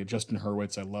my alley. Justin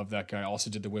Hurwitz, I love that guy. Also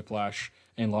did the Whiplash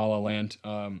and La La Land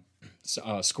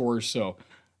scores. So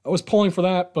I was pulling for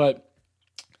that, but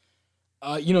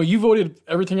you voted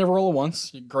Everything Ever All at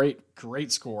Once. Great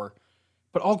score,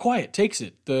 but All Quiet takes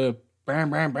it. The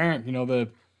bam bam bam. The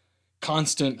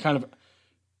constant kind of,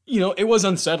 it was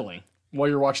unsettling while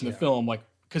you're watching the film, like.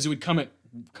 Because it would come at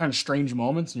kind of strange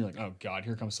moments, and you're like, "Oh God,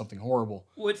 here comes something horrible."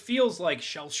 Well, it feels like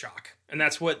shell shock, and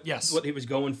that's what what he was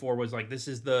going for. Was like, this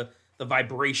is the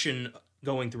vibration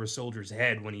going through a soldier's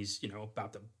head when he's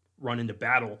about to run into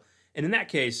battle. And in that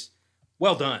case,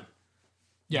 well done.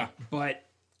 Yeah, but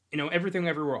Everything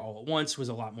Everywhere All at Once was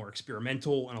a lot more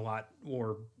experimental and a lot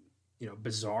more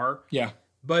bizarre. Yeah,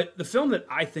 but the film that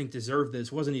I think deserved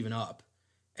this wasn't even up.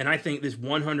 And I think this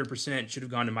 100% should have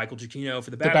gone to Michael Giacchino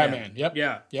for the Batman. The Batman, yep.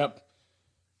 Yeah. Yep.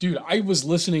 Dude, I was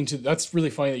listening to... That's really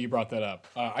funny that you brought that up.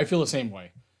 I feel the same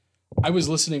way. I was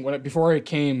listening... before I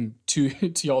came to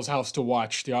y'all's house to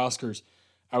watch the Oscars,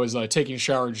 I was taking a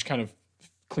shower and just kind of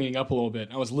cleaning up a little bit.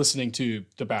 I was listening to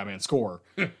the Batman score.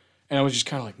 And I was just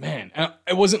kind of like, man... And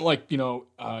it wasn't like,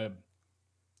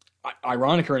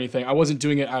 ironic or anything. I wasn't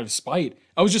doing it out of spite.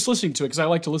 I was just listening to it because I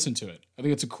like to listen to it. I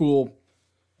think it's a cool...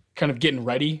 kind of getting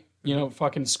ready,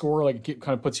 fucking score. Like, it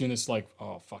kind of puts you in this, like,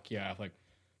 oh, fuck yeah, like,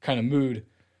 kind of mood.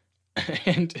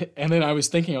 And then I was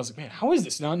thinking, I was like, man, how is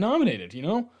this not nominated,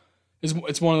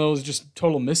 It's one of those just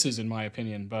total misses, in my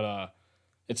opinion. But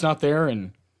it's not there,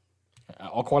 and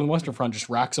All Quiet on the Western Front just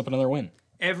racks up another win.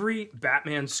 Every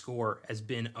Batman score has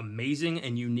been amazing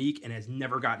and unique and has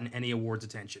never gotten any awards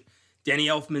attention. Danny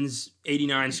Elfman's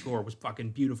 89 score was fucking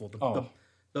beautiful.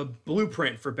 The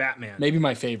blueprint for Batman. Maybe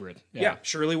my favorite. Yeah.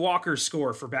 Shirley Walker's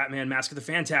score for Batman Mask of the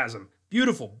Phantasm.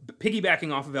 Beautiful.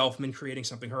 Piggybacking off of Elfman, creating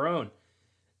something her own.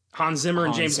 Hans Zimmer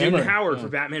and James Newton Howard for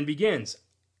Batman Begins.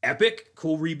 Epic,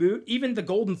 cool reboot. Even the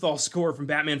Goldenthal score from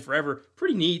Batman Forever,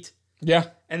 pretty neat. Yeah.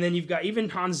 And then you've got even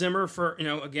Hans Zimmer for,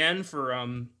 again, for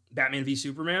Batman v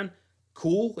Superman.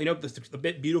 Cool. The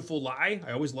bit Beautiful Lie.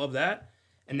 I always love that.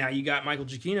 And now you got Michael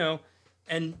Giacchino.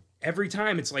 And every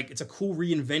time it's like it's a cool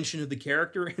reinvention of the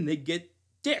character, and they get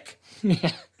dick.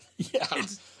 Yeah,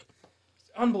 it's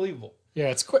unbelievable. Yeah,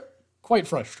 it's quite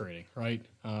frustrating, right?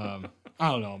 I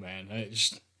don't know, man.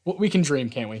 We can dream,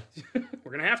 can't we?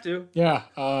 We're gonna have to. Yeah.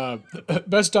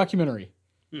 Best documentary.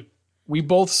 We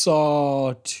both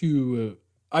saw 2.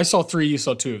 I saw 3. You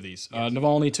saw 2 of these. Yes.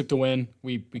 Navalny took the win.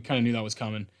 We kind of knew that was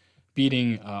coming,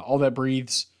 beating All That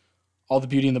Breathes, All the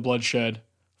Beauty and the Bloodshed,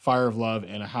 Fire of Love,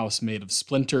 and A House Made of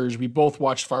Splinters. We both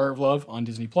watched Fire of Love on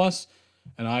Disney Plus,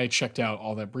 and I checked out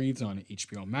All That Breathes on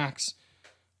HBO Max.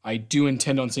 I do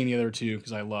intend on seeing the other 2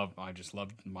 because I just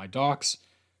love my docs.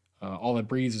 All That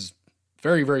Breathes is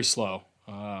very, very slow,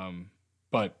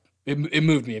 but it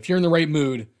moved me. If you're in the right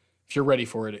mood, if you're ready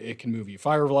for it, it can move you.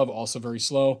 Fire of Love, also very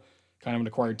slow, kind of an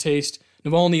acquired taste.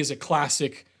 Navalny is a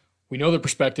classic. We know the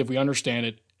perspective. We understand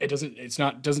it. It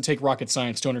doesn't take rocket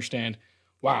science to understand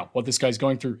wow, what this guy's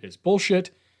going through is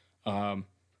bullshit.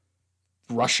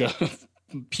 Russia,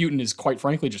 Putin is quite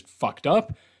frankly just fucked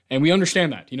up. And we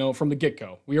understand that, from the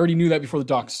get-go. We already knew that before the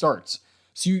doc starts.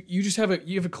 So you just have a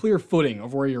clear footing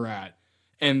of where you're at.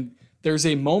 And there's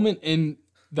a moment in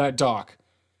that doc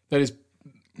that is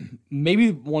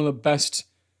maybe one of the best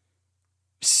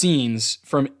scenes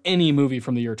from any movie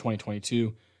from the year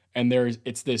 2022. And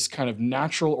it's this kind of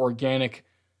natural, organic,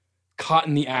 caught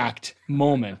in the act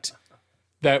moment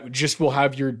that just will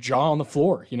have your jaw on the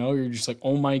floor. You're just like,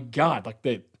 oh my God, like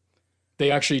they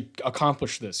actually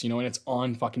accomplished this, and it's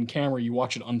on fucking camera. You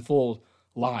watch it unfold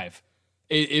live.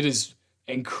 It is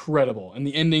incredible. And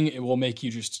the ending, it will make you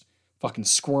just fucking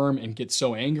squirm and get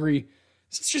so angry.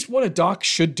 It's just what a doc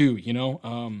should do,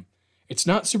 It's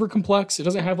not super complex. It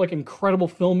doesn't have like incredible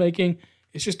filmmaking.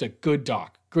 It's just a good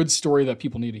doc, good story that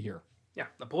people need to hear. Yeah,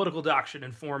 a political doc should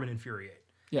inform and infuriate.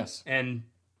 Yes. And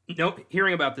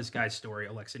hearing about this guy's story,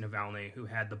 Alexei Navalny, who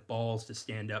had the balls to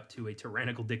stand up to a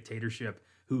tyrannical dictatorship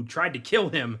who tried to kill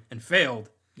him and failed.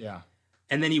 Yeah.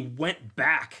 And then he went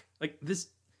back. Like this,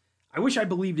 I wish I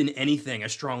believed in anything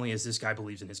as strongly as this guy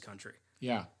believes in his country.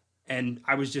 Yeah. And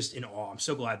I was just in awe. I'm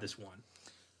so glad this won.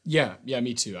 Yeah,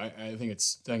 me too. I think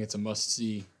it's a must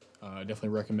see. Definitely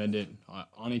recommend it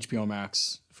on HBO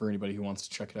Max for anybody who wants to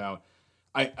check it out.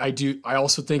 I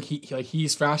also think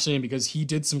he's fascinating because he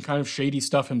did some kind of shady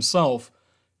stuff himself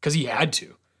because he had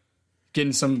to,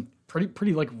 getting some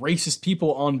pretty like racist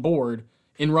people on board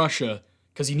in Russia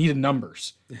because he needed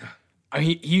numbers. Yeah. I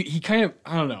mean, he kind of,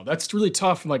 I don't know. That's really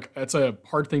tough. Like that's a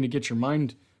hard thing to get your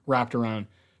mind wrapped around.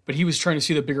 But he was trying to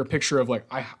see the bigger picture of like,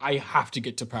 I have to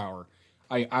get to power.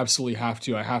 I absolutely have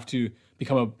to. I have to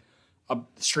become a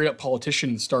straight up politician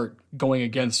and start going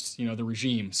against, the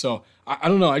regime. So I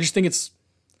don't know. I just think it's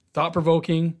thought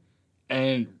provoking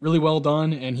and really well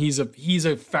done. And he's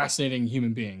a fascinating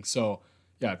human being. So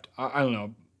yeah, I don't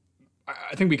know.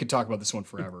 I think we could talk about this one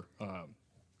forever.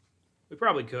 We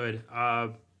probably could.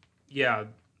 Yeah,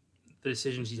 the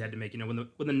decisions he's had to make. When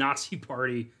the Nazi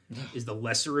Party is the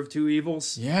lesser of two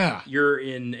evils. Yeah, you're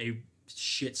in a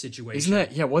shit situation.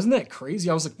 Wasn't that crazy?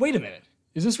 I was like, wait a minute,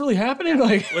 is this really happening? Yeah.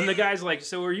 Like when the guy's like,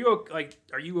 so are you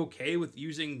okay with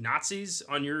using Nazis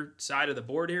on your side of the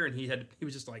board here? And he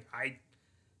was just like,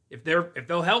 if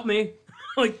they'll help me,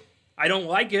 like I don't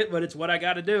like it, but it's what I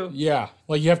got to do. Yeah,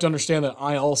 like you have to understand that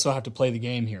I also have to play the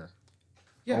game here.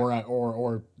 Yeah.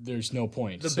 Or there's no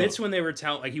point. The bits when they were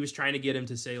he was trying to get him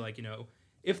to say like,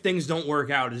 if things don't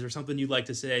work out, is there something you'd like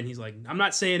to say? And he's like, I'm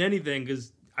not saying anything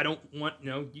because I don't want,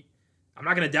 I'm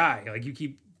not going to die. Like you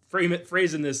keep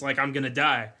phrasing this like I'm going to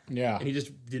die. Yeah. And he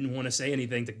just didn't want to say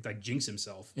anything to like jinx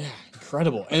himself. Yeah.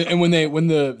 Incredible. And when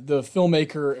the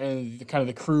filmmaker and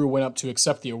the crew went up to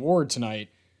accept the award tonight,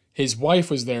 his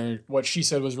wife was there. What she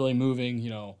said was really moving,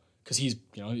 because he's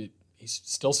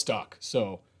still stuck.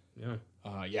 So yeah.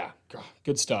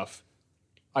 Good stuff.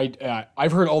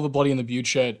 I've heard all the bloody and the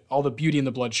bloodshed, all the beauty and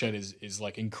the bloodshed is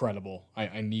like incredible.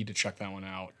 I need to check that one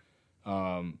out.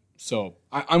 So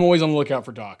I'm always on the lookout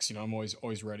for docs. I'm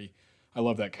always ready. I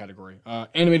love that category.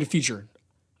 Animated feature,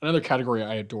 another category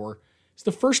I adore. It's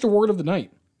the first award of the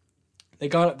night. They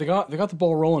got the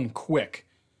ball rolling quick,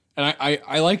 and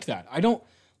I liked that. I don't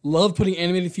love putting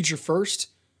animated feature first.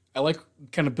 I like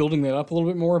kind of building that up a little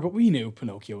bit more, but we knew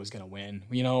Pinocchio was going to win.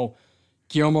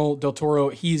 Guillermo del Toro,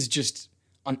 he's just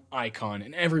an icon,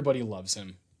 and everybody loves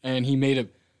him. And he made a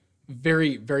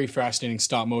very, very fascinating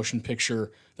stop-motion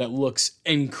picture that looks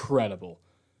incredible.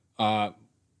 It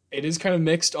is kind of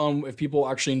mixed on if people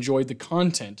actually enjoyed the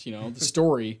content, the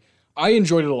story. I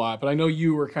enjoyed it a lot, but I know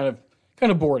you were kind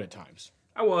of bored at times.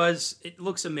 I was. It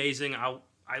looks amazing. I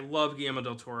love Guillermo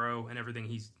del Toro and everything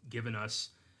he's given us.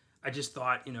 I just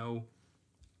thought,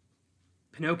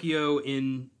 Pinocchio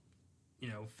in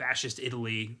fascist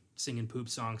Italy singing poop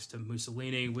songs to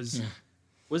Mussolini was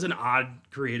an odd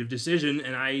creative decision,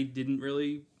 and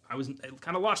it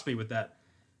kind of lost me with that.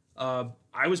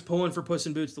 I was pulling for Puss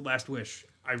in Boots: The Last Wish.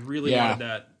 I really wanted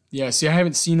that. Yeah, see, I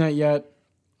haven't seen that yet.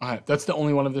 That's the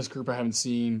only one of this group I haven't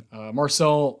seen.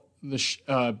 Marcel, the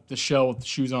shell with the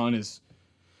shoes on is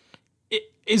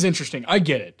interesting. I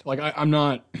get it. Like I'm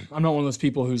not one of those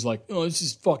people who's like, oh, this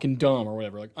is fucking dumb or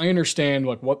whatever. Like I understand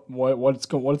like what's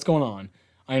going on.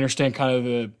 I understand kind of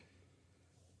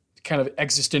the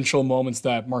existential moments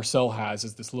that Marcel has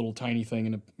as this little tiny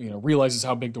thing and realizes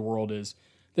how big the world is.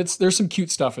 There's some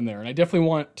cute stuff in there, and I definitely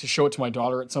want to show it to my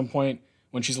daughter at some point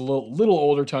when she's a little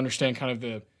older to understand kind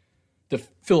of the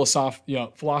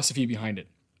philosophy behind it.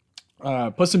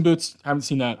 Puss in Boots, haven't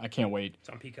seen that. I can't wait. It's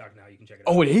on Peacock now. You can check it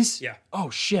out. Oh, it is? Yeah. Oh,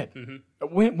 shit. Mm-hmm.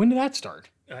 When did that start?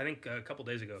 I think a couple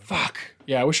days ago. Fuck.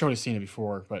 Yeah, I wish I would have seen it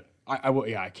before, but I will.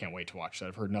 Yeah, I can't wait to watch that.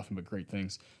 I've heard nothing but great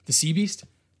things. The Sea Beast?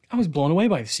 I was blown away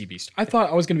by the Sea Beast. I thought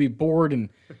I was going to be bored and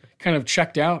kind of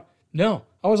checked out. No,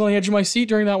 I was on the edge of my seat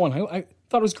during that one. I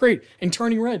thought it was great. And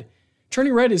Turning Red.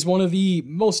 Turning Red is one of the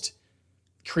most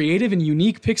creative and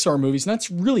unique Pixar movies, and that's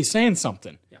really saying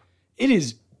something. Yeah. It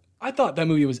is. I thought that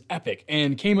movie was epic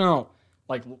and came out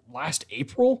like last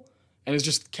April, and it's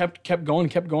just kept going,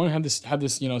 had this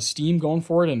steam going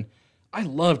for it, and I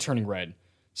love Turning Red.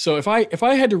 So if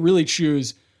I had to really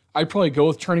choose, I'd probably go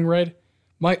with Turning Red.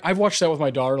 I've watched that with my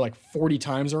daughter like 40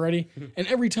 times already, and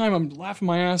every time I'm laughing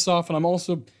my ass off, and I'm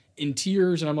also in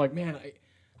tears, and I'm like, man,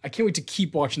 I can't wait to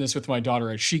keep watching this with my daughter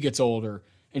as she gets older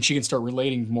and she can start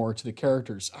relating more to the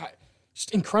characters.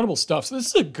 Just incredible stuff. So this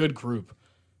is a good group.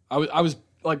 I was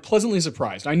like pleasantly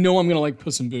surprised. I know I'm gonna like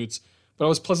Puss in Boots, but I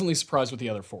was pleasantly surprised with the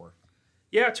other four.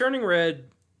 Yeah, Turning Red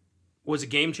was a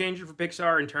game changer for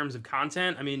Pixar in terms of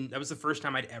content. I mean, that was the first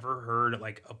time I'd ever heard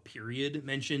like a period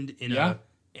mentioned in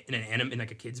in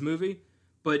like a kids movie.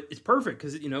 But it's perfect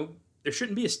because there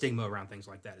shouldn't be a stigma around things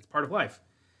like that. It's part of life.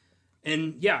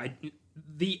 And yeah,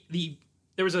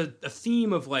 there was a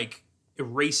theme of like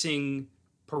erasing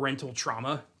parental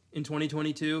trauma in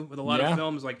 2022 with a lot of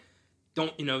films. Like,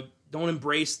 don't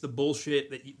embrace the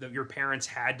bullshit that your parents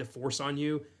had to force on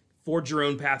you. Forge your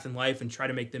own path in life and try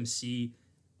to make them see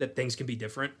that things can be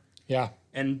different. Yeah.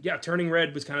 And yeah, Turning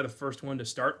Red was kind of the first one to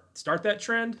start that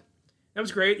trend. That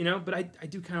was great, but I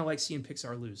do kind of like seeing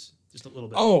Pixar lose just a little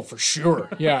bit. Oh, for sure.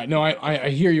 Yeah, no, I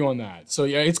hear you on that. So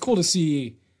yeah, it's cool to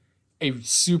see a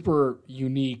super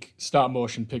unique stop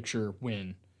motion picture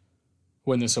win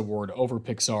this award over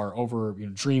Pixar, over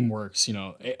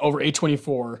DreamWorks, over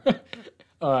A24,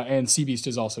 and Sea Beast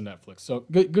is also Netflix. So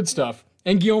good stuff.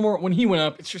 And Guillermo, when he went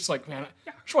up, it's just like, man,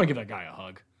 I just want to give that guy a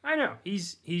hug. I know he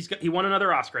won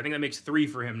another Oscar. I think that makes 3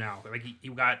 for him now. Like he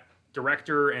got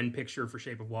director and picture for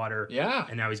Shape of Water. Yeah,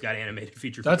 and now he's got animated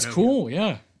feature. That's for Pinocchio. Cool.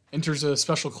 Yeah, enters a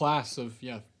special class of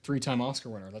 3-time Oscar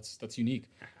winner. That's unique.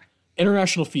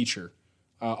 International feature.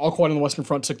 All Quiet on the Western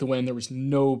Front took the win. There was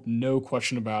no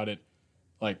question about it.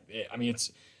 Like, I mean,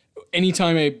 it's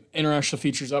anytime a international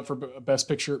feature's up for Best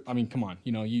Picture. I mean, come on,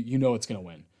 you know it's gonna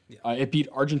win. Yeah. It beat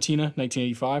Argentina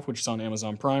 1985, which is on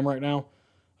Amazon Prime right now.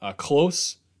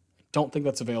 Close. Don't think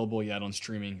that's available yet on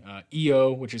streaming.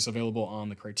 EO, which is available on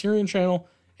the Criterion Channel,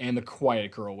 and The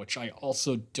Quiet Girl, which I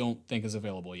also don't think is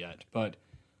available yet. But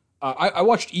I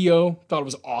watched EO, thought it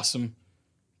was awesome.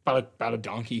 About a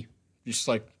donkey, just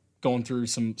like going through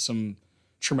some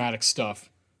traumatic stuff,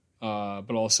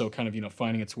 but also kind of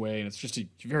finding its way, and it's just a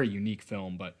very unique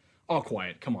film. But All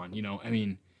Quiet, come on, I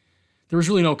mean, there was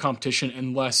really no competition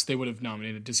unless they would have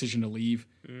nominated Decision to Leave.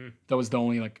 That was the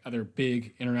only other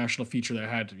big international feature that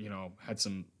had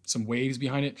some waves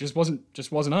behind it. Just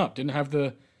wasn't up. Didn't have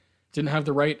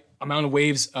the right amount of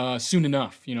waves soon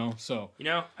enough. So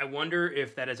I wonder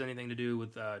if that has anything to do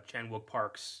with Chan Wook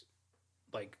Park's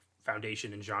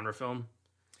foundation in genre film.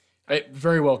 It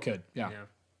very well could. Yeah.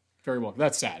 Very well.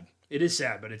 That's sad. It is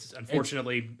sad, but it's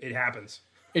unfortunately it happens.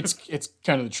 It's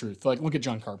kind of the truth. Look at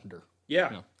John Carpenter.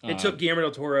 Yeah. It took Guillermo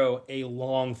del Toro a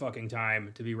long fucking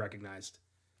time to be recognized.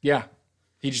 Yeah.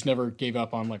 He just never gave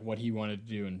up on what he wanted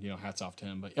to do, and hats off to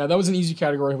him. But yeah, that was an easy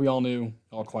category. We all knew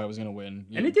All Quiet was going to win.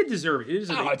 And it did deserve it.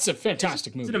 It's a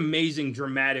fantastic movie. It's an amazing,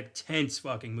 dramatic, tense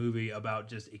fucking movie about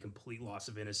just a complete loss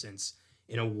of innocence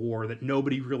in a war that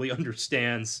nobody really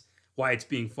understands why it's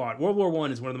being fought. World War I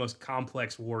is one of the most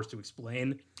complex wars to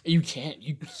explain. You can't.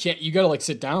 You got to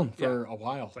sit down for a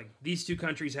while. It's these two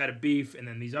countries had a beef, and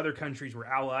then these other countries were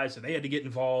allies, so they had to get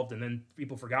involved, and then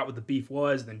people forgot what the beef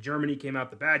was. Then Germany came out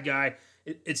the bad guy.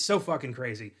 It's so fucking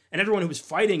crazy. And everyone who was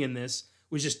fighting in this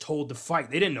was just told to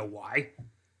fight. They didn't know why.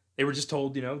 They were just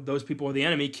told, those people are the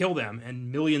enemy, kill them,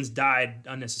 and millions died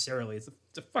unnecessarily. It's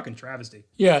a fucking travesty.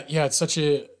 Yeah.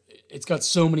 It's got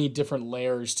so many different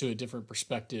layers to it, different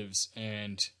perspectives,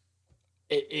 and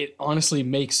it honestly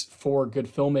makes for good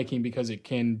filmmaking because it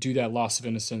can do that loss of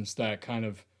innocence, that kind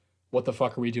of what the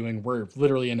fuck are we doing? We're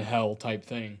literally in hell type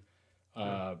thing.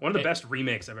 One of the best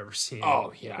remakes I've ever seen.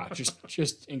 Oh yeah,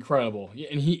 just incredible.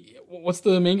 And what's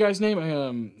the main guy's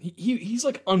name? He's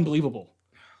unbelievable.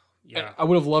 Yeah, I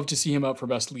would have loved to see him up for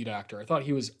Best Lead Actor. I thought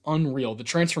he was unreal. The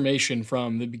transformation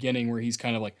from the beginning, where he's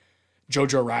kind of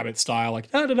Jojo Rabbit style,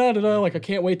 da da da da da, I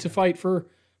can't wait to fight for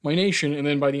my nation, and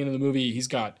then by the end of the movie, he's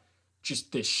got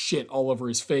just this shit all over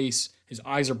his face. His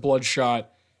eyes are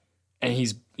bloodshot, and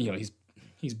he's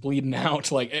bleeding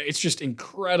out. It's just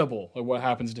incredible what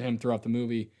happens to him throughout the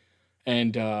movie.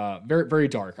 and very very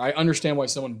dark. I understand why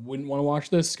someone wouldn't want to watch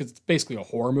this because it's basically a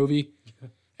horror movie,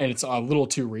 and it's a little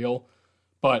too real.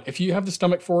 But if you have the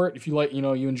stomach for it, if you like, you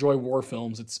enjoy war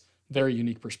films, it's very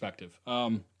unique perspective.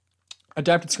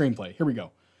 Adapted screenplay. Here we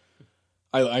go.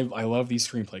 I love these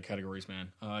screenplay categories,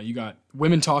 man. You got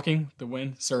Women Talking, the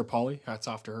win. Sarah Polley, hats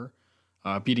off to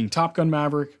her. Beating Top Gun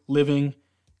Maverick, Living,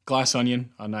 Glass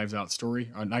Onion, Knives Out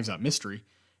Story, Knives Out Mystery,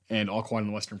 and All Quiet on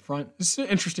the Western Front. This is an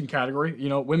interesting category.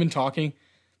 Women Talking.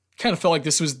 Kind of felt like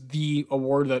this was the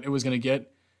award that it was going to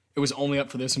get. It was only up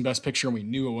for this in Best Picture, and we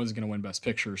knew it wasn't going to win Best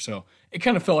Picture. So it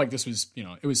kind of felt like this was,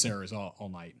 it was Sarah's all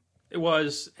night. It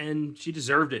was, and she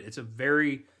deserved it. It's a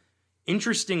very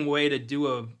interesting way to do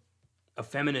a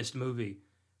feminist movie,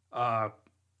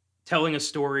 telling a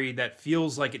story that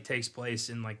feels like it takes place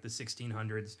in like the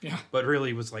 1600s, but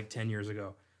really was like 10 years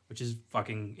ago, which is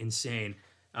fucking insane.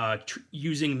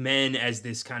 Using men as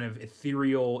this kind of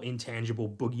ethereal, intangible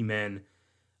boogeyman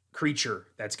creature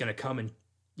that's going to come and,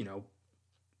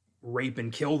 rape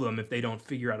and kill them if they don't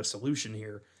figure out a solution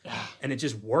here. And it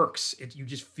just works. You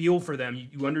just feel for them.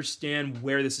 You understand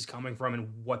where this is coming from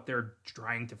and what they're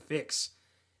trying to fix.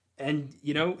 And,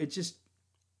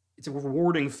 it's a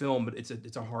rewarding film, but it's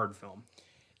a hard film.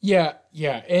 Yeah.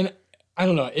 And I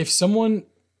don't know, if someone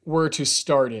were to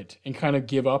start it and kind of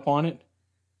give up on it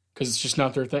because it's just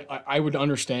not their thing, I would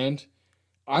understand.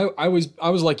 I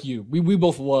was like you. We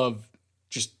both love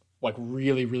just like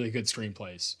really, really good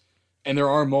screenplays. And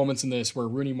there are moments in this where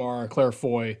Rooney Mara, Claire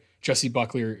Foy, Jessie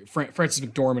Buckley, Frances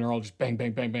McDormand are all just bang,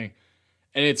 bang, bang, bang.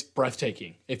 And it's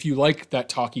breathtaking. If you like that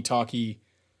talky,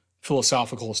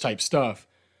 philosophical type stuff,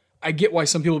 I get why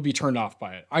some people would be turned off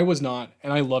by it. I was not,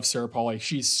 and I love Sarah Polley.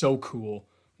 She's so cool.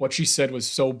 What she said was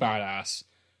so badass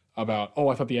about,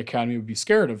 I thought the Academy would be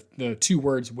scared of the two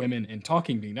words women and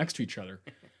talking being next to each other.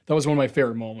 That was one of my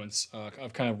favorite moments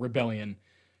of kind of rebellion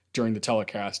during the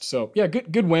telecast. So, yeah,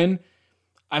 good win.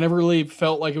 I never really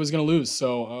felt like it was going to lose.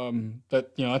 So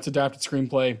that's adapted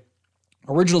screenplay.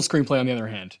 Original screenplay, on the other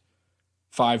hand,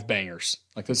 5 bangers.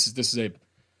 Like this is a,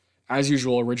 as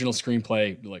usual, original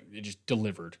screenplay. Like it just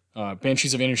delivered.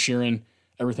 Banshees of Inisherin,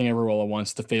 Everything Everywhere All at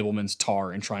Once, The Fabelmans,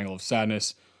 Tar, and Triangle of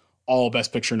Sadness, all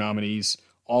Best Picture nominees.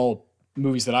 All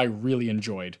movies that I really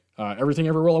enjoyed. Everything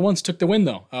Everywhere All at Once took the win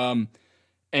though.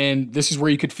 And this is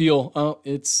where you could feel,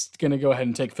 it's going to go ahead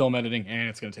and take film editing, and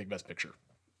it's going to take Best Picture.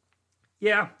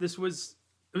 Yeah, it was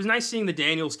nice seeing the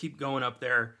Daniels keep going up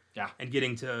there, and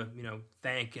getting to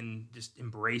thank and just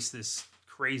embrace this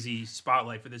crazy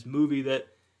spotlight for this movie that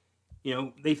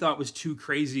they thought was too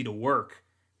crazy to work,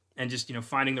 and just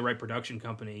finding the right production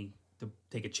company to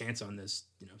take a chance on this,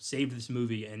 saved this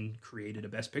movie and created a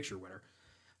Best Picture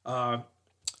winner,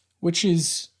 which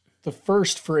is the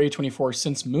first for A24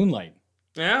 since Moonlight.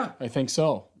 Yeah, I think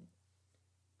so.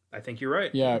 I think you're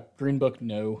right. Yeah, Green Book,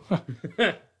 no.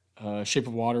 Shape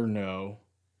of Water, no.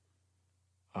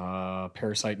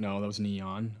 Parasite, no. That was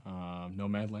Neon.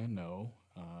 Nomadland, no.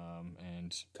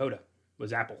 And Coda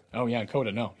was Apple. Oh yeah,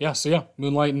 Coda, no. Yeah, so yeah,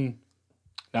 Moonlight and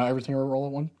now Everything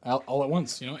all at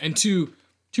once. And two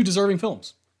deserving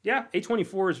films. Yeah,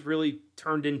 A24 has really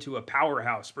turned into a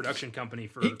powerhouse production company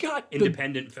for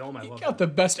independent film. I love it. Got the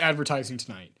best advertising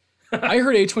tonight. I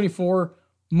heard A24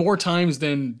 more times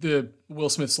than the Will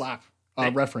Smith slap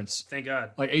reference. Thank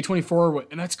God. Like A24,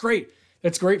 and that's great.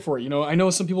 That's great for it. I know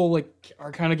some people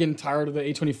are kind of getting tired of the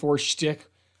A24 shtick.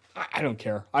 I don't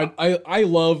care. I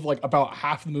love about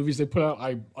half the movies they put out.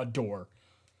 I adore.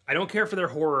 I don't care for their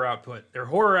horror output. Their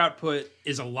horror output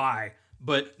is a lie,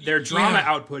 but their drama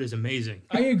output is amazing.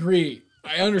 I agree.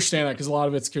 I understand that because a lot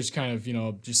of it's just kind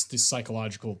of just this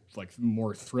psychological,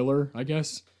 more thriller, I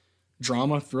guess,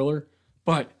 drama thriller.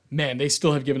 But man, they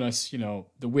still have given us,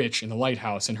 The Witch and The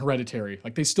Lighthouse and Hereditary.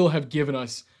 They still have given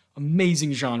us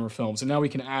amazing genre films. And now we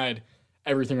can add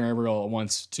Everything Everywhere All at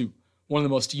Once to one of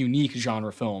the most unique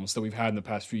genre films that we've had in the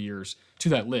past few years to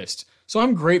that list. So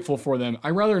I'm grateful for them.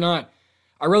 I'd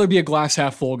rather be a glass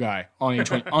half full guy on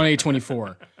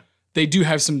A24. They do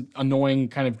have some annoying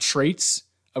kind of traits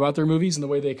about their movies, and the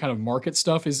way they kind of market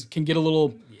stuff can get a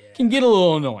little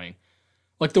annoying.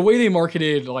 Like the way they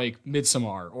marketed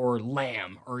Midsommar or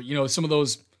Lamb or some of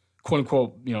those quote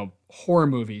unquote horror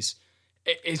movies,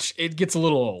 it gets a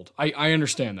little old. I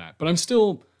understand that, but I'm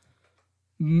still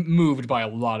moved by a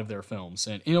lot of their films,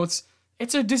 and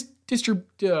it's a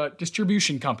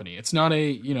distribution company. It's not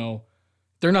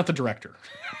they're not the director.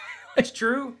 It's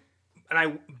true,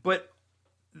 but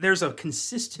there's a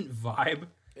consistent vibe.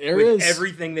 There with is.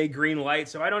 Everything they green light,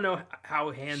 so I don't know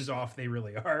how hands off they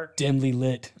really are. Dimly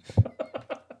lit.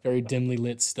 Very dimly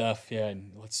lit stuff. Yeah.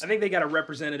 I think they got a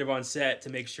representative on set to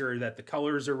make sure that the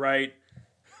colors are right.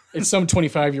 It's some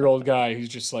 25-year-old guy who's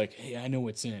just like, hey, I know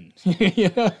what's in.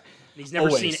 Yeah. He's never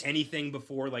Always. seen anything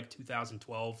before like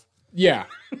 2012. Yeah.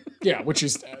 Yeah, which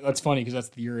is, that's funny because that's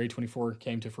the year A24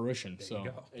 came to fruition. So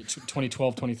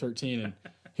 2012, 2013, and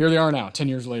here they are now, 10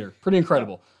 years later. Pretty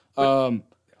incredible. But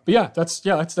yeah, that's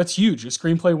huge. A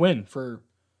screenplay win for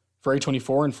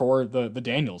A24 and for the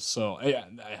Daniels. So yeah,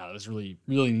 it was really,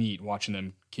 really neat watching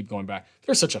them keep going back.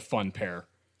 They're such a fun pair.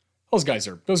 Those guys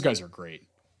are great.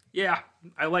 Yeah,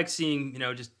 I like seeing,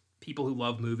 just people who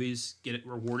love movies get it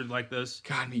rewarded like this.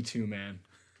 God, me too, man.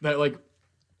 That, like,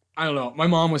 I don't know. My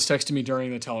mom was texting me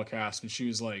during the telecast, and she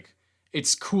was like,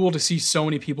 it's cool to see so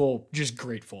many people just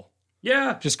grateful.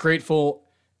 Yeah. Just grateful.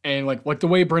 And like the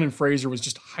way Brendan Fraser was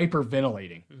just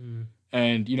hyperventilating. Mm-hmm.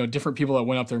 And, different people that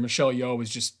went up there. Michelle Yeoh was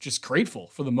just grateful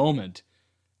for the moment.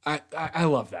 I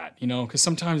love that, because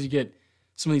sometimes you get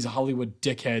some of these Hollywood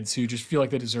dickheads who just feel like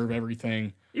they deserve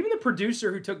everything. Even the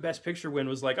producer who took Best Picture win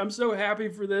was like, I'm so happy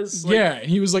for this. Like, yeah, and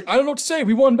he was like, I don't know what to say.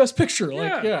 We won Best Picture. Yeah.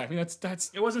 Like, yeah, I mean,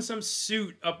 that's... It wasn't some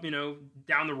suit up,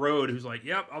 down the road who's like,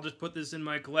 yep, I'll just put this in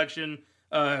my collection.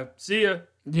 See ya.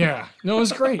 Yeah. No, it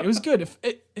was great. It was good.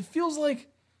 It feels like,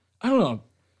 I don't know.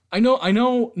 I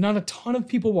know not a ton of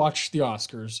people watch the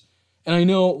Oscars. And I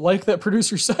know, like that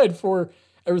producer said for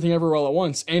Everything Everywhere All at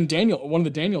Once, and one of the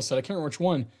Daniels said, I can't remember which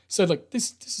one, said like,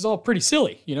 this is all pretty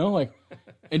silly, like...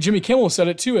 And Jimmy Kimmel said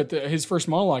it too at his first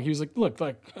monologue. He was like, "Look,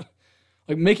 like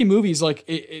making movies, like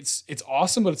it's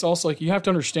awesome, but it's also like you have to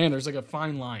understand there's like a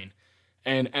fine line."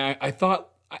 And I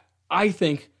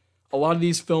think a lot of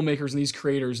these filmmakers and these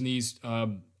creators and these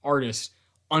artists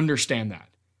understand that.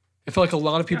 I feel like a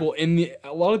lot of people in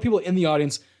the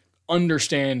audience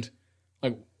understand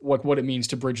like what it means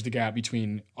to bridge the gap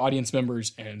between audience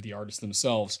members and the artists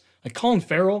themselves. Like Colin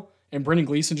Farrell and Brendan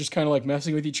Gleeson just kind of like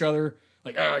messing with each other,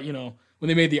 like when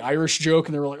they made the Irish joke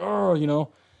and they were like,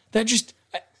 it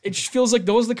just feels like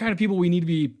those are the kind of people we need to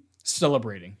be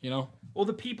celebrating, Well,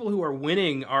 the people who are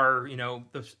winning are,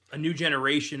 a new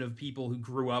generation of people who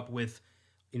grew up with,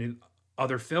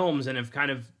 other films and have kind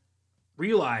of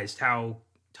realized how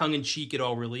tongue-in-cheek it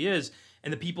all really is.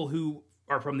 And the people who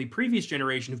are from the previous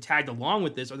generation who've tagged along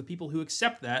with this are the people who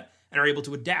accept that and are able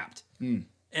to adapt. Mm.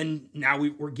 And now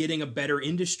we're getting a better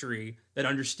industry that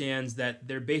understands that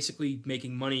they're basically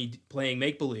making money playing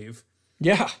make-believe.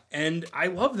 Yeah. And I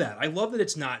love that. I love that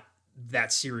it's not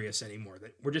that serious anymore,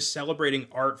 that we're just celebrating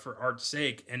art for art's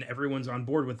sake and everyone's on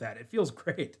board with that. It feels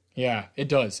great. Yeah, it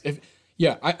does.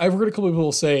 I've heard a couple of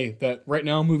people say that right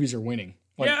now movies are winning.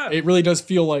 Like, yeah. It really does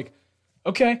feel like,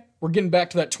 okay, we're getting back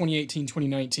to that 2018,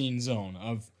 2019 zone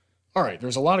of, all right,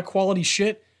 there's a lot of quality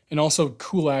shit and also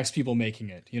cool-ass people making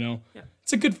it, Yeah.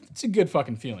 It's a good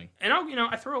fucking feeling. And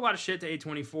I throw a lot of shit to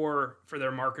A24 for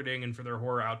their marketing and for their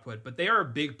horror output, but they are a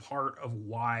big part of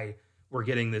why we're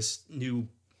getting this new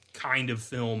kind of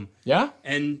film. Yeah?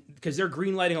 And because they're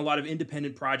greenlighting a lot of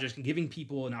independent projects and giving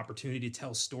people an opportunity to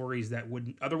tell stories that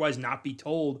would otherwise not be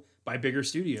told by bigger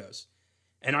studios.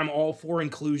 And I'm all for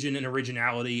inclusion and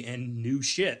originality and new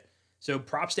shit. So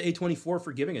props to A24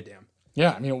 for giving a damn.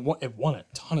 Yeah, I mean, it won a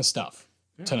ton of stuff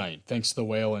tonight, thanks to The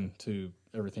Whale and to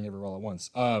Everything Everywhere All at Once.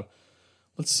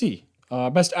 Let's see.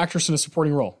 Best Actress in a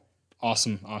Supporting Role.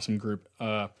 Awesome group.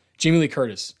 Jamie Lee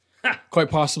Curtis.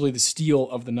 Quite possibly the steal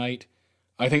of the night.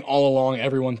 I think all along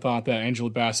everyone thought that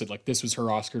Angela Bassett, like this was her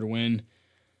Oscar to win.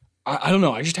 I don't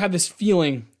know. I just had this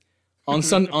feeling on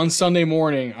Sunday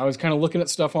morning. I was kind of looking at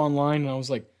stuff online and I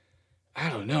was like, I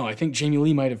don't know. I think Jamie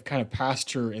Lee might have kind of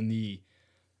passed her in the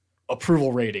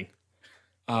approval rating.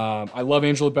 I love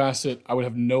Angela Bassett. I would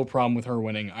have no problem with her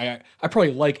winning. I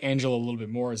probably like Angela a little bit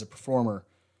more as a performer.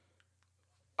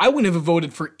 I wouldn't have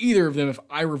voted for either of them if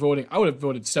I were voting. I would have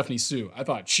voted Stephanie Sue. I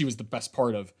thought she was the best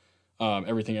part of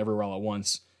Everything Everywhere All at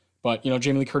Once. But,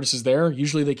 Jamie Lee Curtis is there.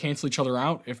 Usually they cancel each other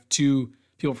out if two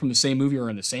people from the same movie are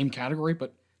in the same category.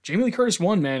 But Jamie Lee Curtis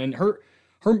won, man.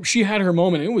 And she had her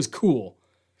moment. And it was cool.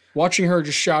 Watching her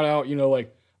just shout out,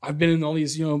 like, I've been in all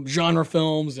these, genre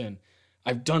films and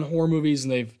I've done horror movies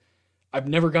and I've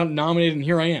never gotten nominated and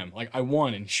here I am. Like, I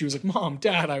won. And she was like, Mom,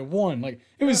 Dad, I won. Like,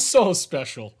 it was so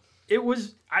special.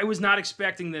 I was not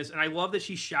expecting this. And I love that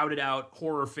she shouted out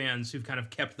horror fans who've kind of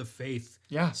kept the faith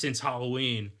since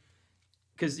Halloween.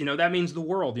 Because, that means the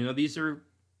world. These are,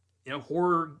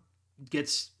 horror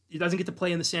it doesn't get to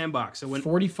play in the sandbox. So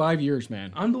 45 years,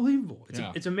 man. Unbelievable.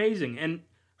 It's amazing. And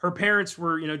her parents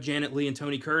were, Janet Leigh and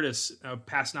Tony Curtis,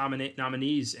 past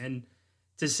nominees. And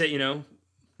to say,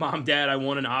 Mom, Dad, I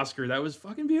won an Oscar, that was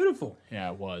fucking beautiful.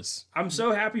 Yeah, it was. I'm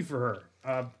so happy for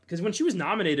her. Because when she was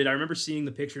nominated, I remember seeing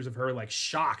the pictures of her, like,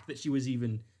 shocked that she was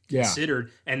even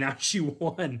considered. And now she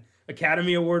won.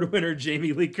 Academy Award winner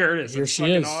Jamie Lee Curtis. Here That's she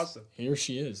fucking is. awesome. Here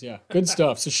she is. Yeah, good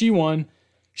stuff. So she won.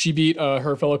 She beat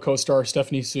her fellow co-star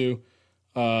Stephanie Sue,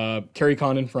 Carrie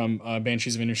Condon from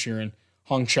Banshees of Inisherin,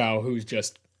 Hong Chow, who's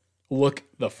just look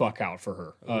the fuck out for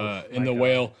her in The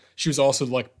Whale. She was also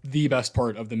like the best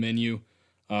part of the menu,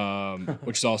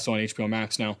 which is also on HBO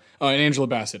Max now. And Angela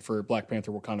Bassett for Black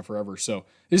Panther: Wakanda Forever. So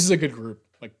this is a good group,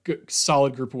 like good,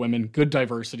 solid group of women, good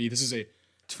diversity. This is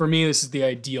for me, this is the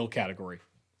ideal category.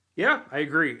 Yeah, I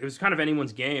agree. It was kind of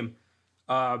anyone's game.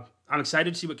 I'm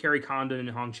excited to see what Carrie Condon and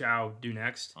Hong Chow do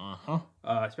next.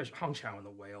 Especially Hong Chow in The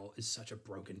Whale is such a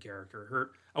broken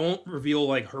character. I won't reveal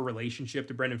like her relationship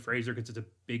to Brendan Fraser because it's a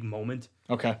big moment.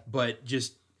 Okay. But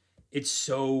just it's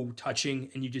so touching,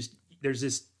 and there's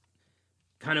this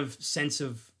kind of sense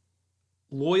of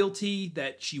loyalty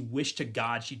that she wished to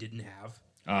God she didn't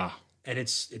have. And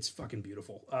it's fucking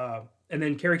beautiful. And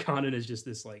then Carrie Condon is just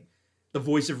this like the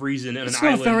voice of reason on an island. It's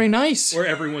not very nice. Where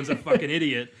everyone's a fucking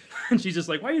idiot. And she's just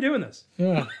like, why are you doing this?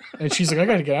 Yeah. And she's like, I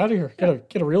gotta get out of here. Gotta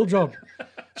get a real job.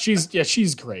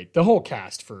 She's great. The whole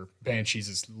cast for Banshees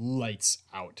is lights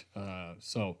out.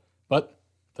 But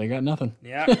they got nothing.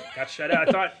 Yeah, got shut out.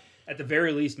 I thought at the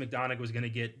very least McDonagh was gonna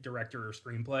get director or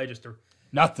screenplay just to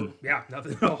Nothing. Yeah,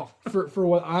 nothing at all. For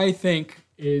what I think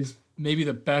is maybe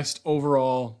the best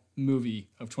overall movie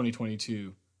of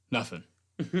 2022, nothing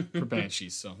for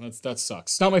Banshees. So that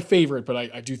sucks. It's not my favorite, but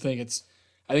I do think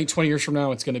I think 20 years from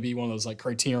now, it's going to be one of those like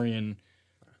Criterion.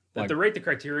 At the rate the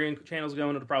Criterion channel's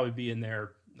going, it'll probably be in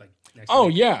there like next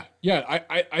week. Yeah.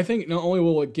 I think not only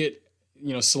will it get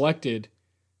selected,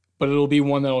 but it'll be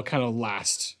one that'll kind of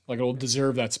last. Like it'll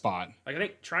deserve that spot. Like I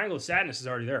think Triangle of Sadness is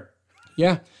already there.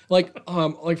 Yeah, like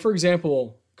for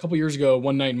example, a couple years ago,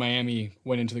 One Night in Miami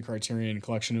went into the Criterion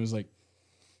collection. It was like,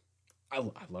 I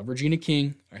love Regina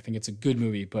King. I think it's a good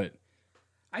movie, but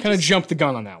kind of jumped the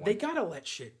gun on that one. They gotta let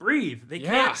shit breathe. They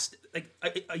can't like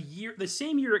a year. The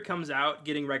same year it comes out,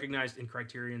 getting recognized in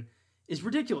Criterion is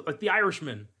ridiculous. Like The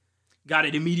Irishman got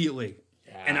it immediately,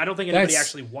 and I don't think anybody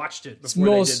actually watched it before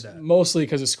they did that. Mostly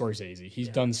because of Scorsese. He's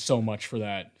done so much for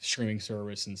that streaming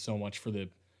service and so much for the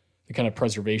kind of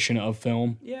preservation of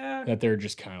film. Yeah, that they're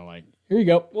just kind of like, here you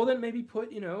go. Well, then maybe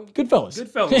put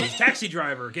Goodfellas, Taxi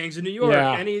Driver, Gangs of New York,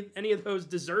 any of those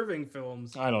deserving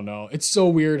films. I don't know. It's so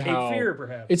weird Cape Fear,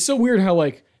 perhaps. It's so weird how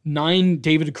like 9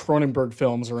 David Cronenberg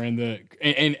films are in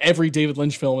and every David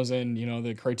Lynch film is in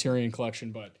the Criterion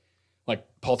collection, but like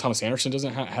Paul Thomas Anderson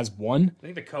has one. I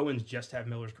think the Coens just have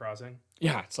Miller's Crossing.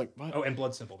 Yeah, it's like what? Oh, and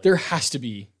Blood Simple. There has to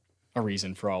be a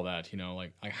reason for all that,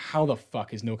 like how the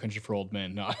fuck is No Country for Old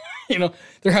Men not?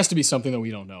 There has to be something that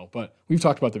we don't know, but we've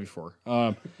talked about that before.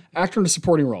 Actor in a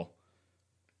supporting role.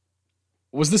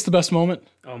 Was this the best moment?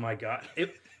 Oh my god,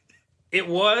 it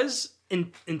was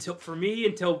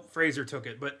until Fraser took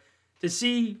it, but to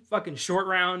see fucking Short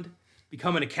Round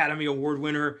become an Academy Award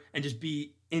winner and just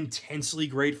be intensely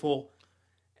grateful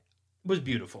was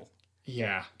beautiful.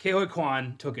 Yeah, Ke Huy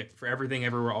Quan took it for Everything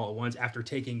Everywhere All at Once after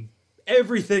taking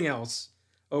everything else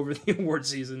over the award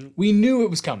season. We knew it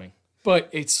was coming, but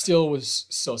it still was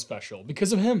so special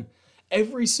because of him.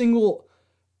 Every single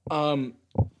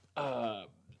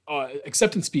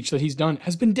acceptance speech that he's done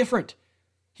has been different.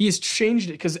 He has changed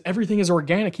it because everything is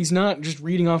organic. He's not just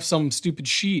reading off some stupid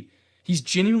sheet. He's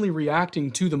genuinely reacting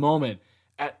to the moment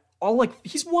at all. Like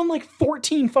he's won like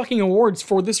 14 fucking awards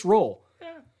for this role.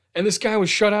 Yeah. And this guy was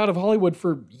shut out of Hollywood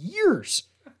for years.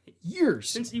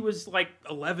 Since he was like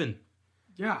 11.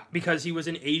 Yeah. Because he was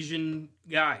an Asian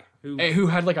guy who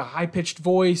had like a high-pitched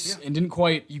voice and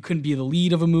you couldn't be the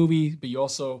lead of a movie, but you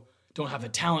also don't have the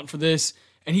talent for this.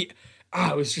 And it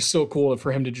was just so cool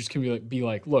for him to just be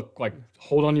like, look, like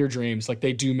hold on to your dreams. Like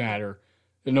they do matter.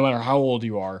 No matter how old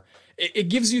you are. It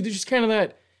gives you just kind of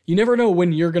that, you never know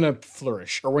when you're going to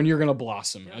flourish or when you're going to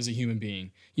blossom as a human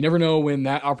being. You never know when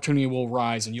that opportunity will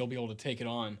rise and you'll be able to take it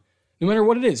on. No matter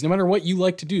what it is, no matter what you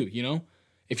like to do,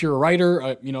 If you're a writer,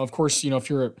 of course, if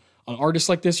you're an artist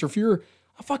like this, or if you're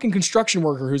a fucking construction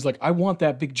worker who's like, I want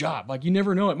that big job. Like, you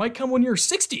never know. It might come when you're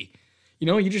 60.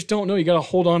 You just don't know. You got to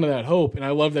hold on to that hope. And I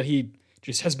love that he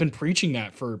just has been preaching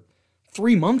that for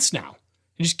 3 months now.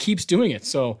 He just keeps doing it.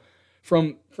 So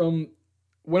from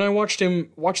when I watched him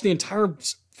watch the entire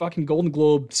fucking Golden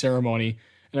Globe ceremony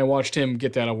and I watched him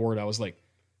get that award, I was like,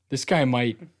 this guy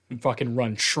might fucking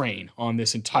run train on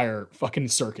this entire fucking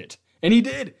circuit. And he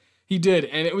did.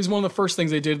 And it was one of the first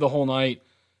things they did the whole night.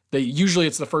 Usually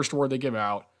it's the first award they give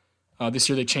out. This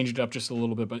year they changed it up just a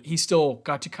little bit, but he still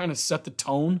got to kind of set the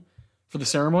tone for the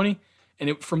ceremony.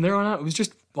 And from there on out, it was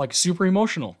just like super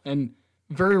emotional and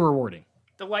very rewarding.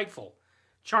 Delightful.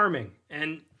 Charming.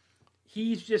 And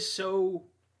he's just so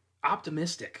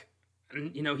optimistic.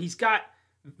 And, you know, he's got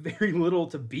very little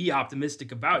to be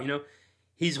optimistic about. You know,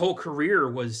 his whole career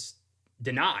was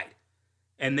denied.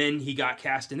 And then he got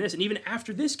cast in this. And even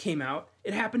after this came out,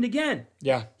 it happened again.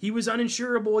 Yeah. He was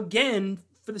uninsurable again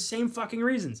for the same fucking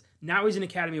reasons. Now he's an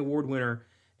Academy Award winner,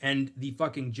 and the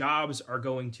fucking jobs are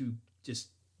going to just,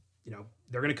 you know,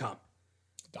 they're going to come.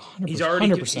 100%, He's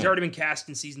already been cast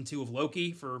in season 2 of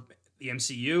Loki for the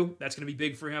MCU. That's going to be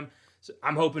big for him. So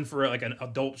I'm hoping for like an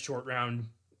adult short round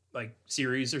like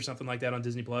series or something like that on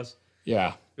Disney Plus.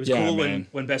 Yeah. It was cool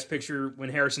when Best Picture, when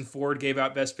Harrison Ford gave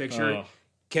out Best Picture.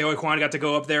 Ke Huy Quan got to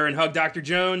go up there and hug Dr.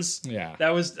 Jones. Yeah. That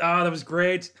was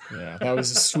great. Yeah, that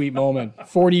was a sweet moment.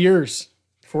 40 years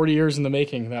in the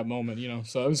making, that moment, you know.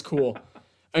 So it was cool.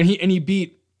 And he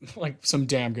beat like some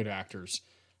damn good actors.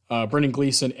 Brendan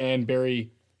Gleeson and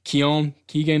Barry Keoghan.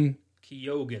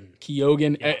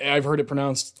 Yeah. I've heard it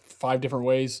pronounced 5 different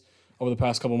ways over the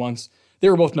past couple months. They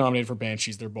were both nominated for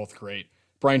Banshees. They're both great.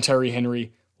 Brian Tyree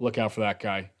Henry, look out for that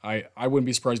guy. I wouldn't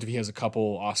be surprised if he has a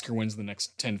couple Oscar wins in the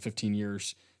next 10, 15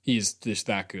 years. He's just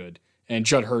that good. And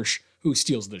Judd Hirsch, who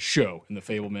steals the show in The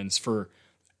Fabelmans for,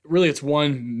 really it's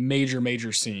one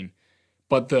major scene.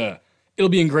 But it'll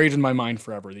be engraved in my mind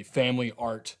forever. The family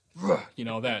art, you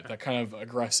know, that kind of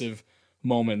aggressive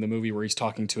moment in the movie where he's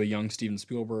talking to a young Steven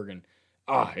Spielberg. And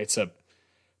it's a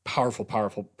powerful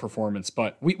performance.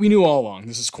 But we knew all along,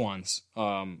 this is Kwan's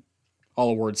all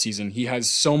award season. He has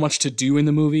so much to do in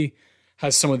the movie,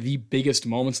 has some of the biggest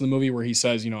moments in the movie where he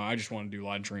says, you know, I just want to do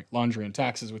laundry and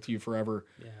taxes with you forever.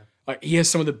 Yeah. He has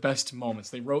some of the best moments.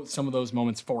 They wrote some of those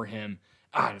moments for him.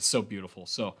 It's so beautiful.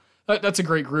 So that's a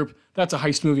great group. That's a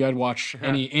heist movie I'd watch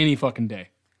any fucking day.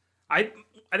 I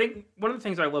think one of the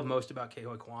things I love most about Ke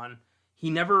Huy Quan, he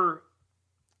never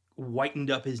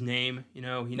whitened up his name. You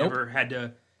know, he never had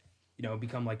to, you know,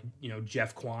 become like, you know,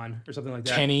 Jeff Kwan or something like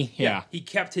that. Kenny, yeah. He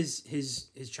kept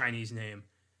his Chinese name.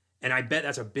 And I bet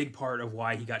that's a big part of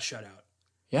why he got shut out.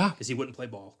 Yeah. Because he wouldn't play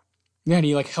ball. Yeah, and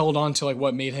he like held on to like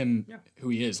what made him who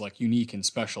he is, like unique and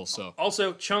special. So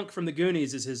also Chunk from the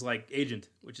Goonies is his like agent,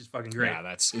 which is fucking great.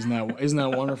 Yeah, isn't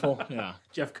that wonderful? Yeah.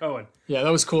 Jeff Cohen. Yeah,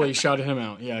 that was cool. He shouted him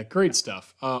out. Yeah, great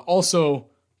stuff. Also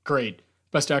great.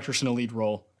 Best actress in a lead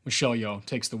role, Michelle Yeoh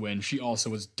takes the win. She also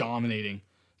was dominating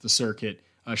the circuit.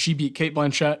 She beat Cate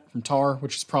Blanchett from Tar,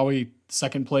 which is probably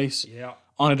second place. Yeah.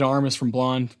 Ana de Armas from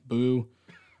Blonde, boo.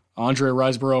 Andrea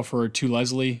Riseborough for To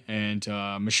Leslie, and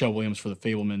Michelle Williams for The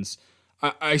Fabelmans.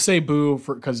 I say boo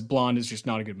because Blonde is just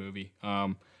not a good movie.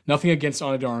 Nothing against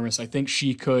Ana de Armas. I think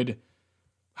she could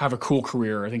have a cool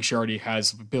career. I think she already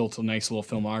has built a nice little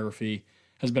filmography,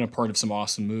 has been a part of some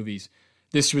awesome movies.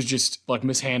 This was just like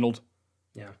mishandled.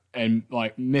 Yeah. And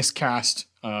like miscast,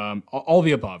 all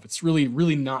the above. It's really,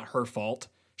 really not her fault.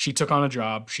 She took on a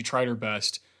job. She tried her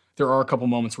best. There are a couple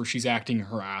moments where she's acting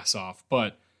her ass off,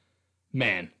 but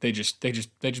man, they just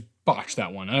botched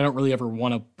that one. I don't really ever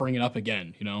want to bring it up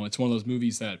again. You know, it's one of those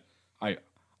movies that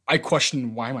I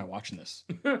question, why am I watching this?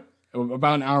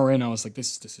 About an hour in, I was like,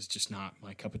 this is just not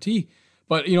my cup of tea.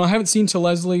 But you know, I haven't seen To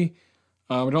Leslie.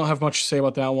 We don't have much to say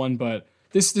about that one, but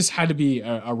this had to be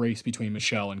a race between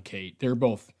Michelle and Kate. They're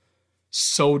both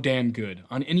so damn good.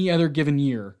 On any other given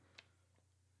year,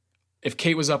 if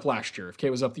Kate was up last year, if Kate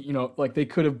was up, you know, like they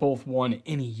could have both won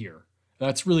any year.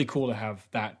 That's really cool to have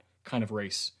that kind of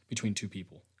race between two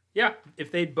people. Yeah,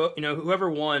 if they'd both, you know, whoever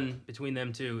won between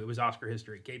them two, it was Oscar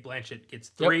history. Cate Blanchett gets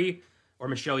 3, or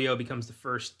Michelle Yeoh becomes the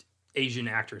first Asian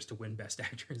actress to win Best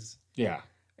Actress. Yeah.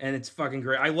 And it's fucking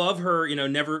great. I love her, you know,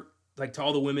 never, like to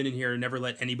all the women in here, never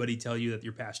let anybody tell you that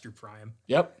you're past your prime.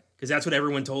 Yep. Because that's what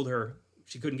everyone told her.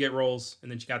 She couldn't get roles, and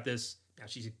then she got this. Now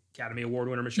she's Academy Award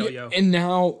winner, Michelle Yeoh. And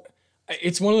now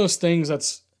it's one of those things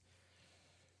that's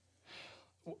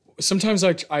sometimes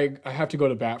I have to go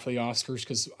to bat for the Oscars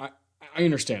because I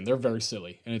understand they're very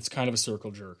silly and it's kind of a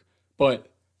circle jerk. But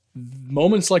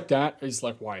moments like that is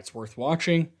like why it's worth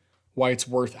watching, why it's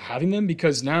worth having them,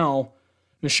 because now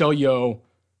Michelle Yeoh,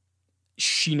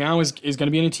 she now is going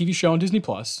to be in a TV show on Disney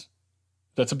Plus.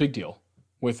 That's a big deal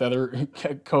with other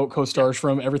co-stars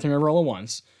from Everything Everywhere All at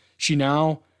Once. She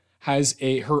now has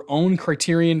her own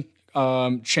Criterion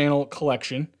channel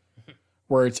collection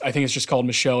where I think it's just called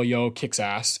Michelle Yeoh Kicks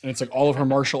Ass, and it's like all of her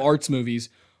martial arts movies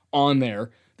on there.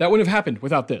 That wouldn't have happened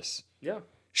without this. Yeah.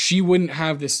 She wouldn't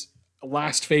have this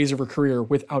last phase of her career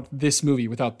without this movie,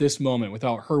 without this moment,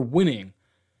 without her winning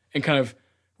and kind of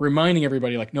reminding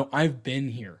everybody like, no, I've been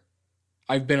here.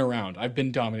 I've been around. I've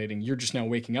been dominating. You're just now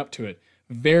waking up to it.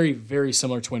 Very, very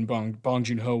similar to when Bong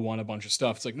Joon-ho won a bunch of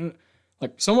stuff. It's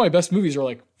like some of my best movies are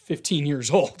like 15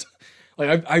 years old.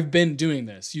 Like I've been doing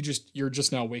this. You're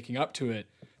just now waking up to it.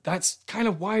 That's kind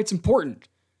of why it's important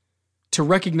to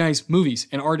recognize movies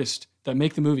and artists that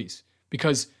make the movies.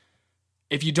 Because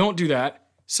if you don't do that,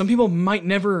 some people might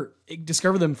never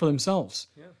discover them for themselves.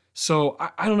 Yeah. So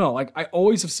I don't know. Like, I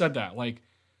always have said that. Like,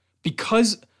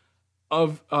 because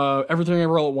of Everything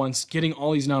Everywhere All at Once getting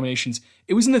all these nominations,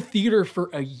 it was in the theater for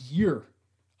a year,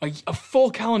 a full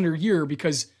calendar year,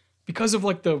 because of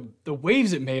like the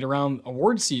waves it made around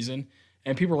award season,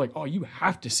 and people were like, "Oh, you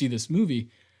have to see this movie."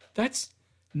 That's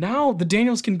now the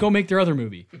Daniels can go make their other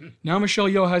movie. Now Michelle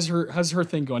Yeoh has her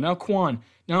thing going. Now Kwan.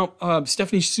 Now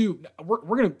Stephanie Sue.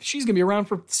 She's gonna be around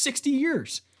for 60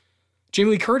 years.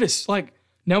 Jamie Lee Curtis. Like,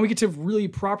 now we get to really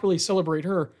properly celebrate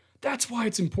her. That's why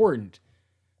it's important.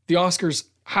 The Oscars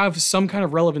have some kind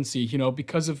of relevancy, you know,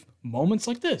 because of moments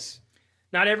like this.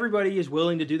 Not everybody is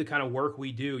willing to do the kind of work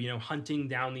we do, you know, hunting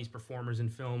down these performers in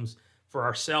films for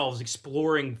ourselves,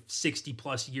 exploring 60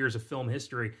 plus years of film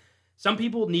history. Some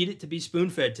people need it to be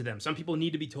spoon-fed to them. Some people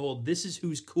need to be told, this is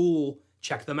who's cool,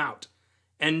 check them out.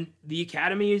 And the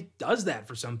Academy does that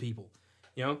for some people.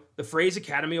 You know, the phrase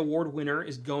Academy Award winner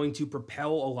is going to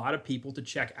propel a lot of people to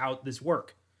check out this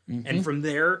work. And from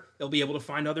there, they'll be able to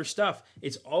find other stuff.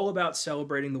 It's all about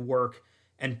celebrating the work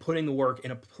and putting the work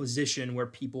in a position where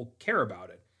people care about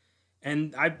it.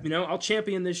 And I'll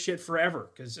champion this shit forever,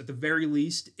 because at the very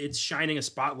least, it's shining a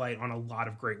spotlight on a lot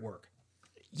of great work.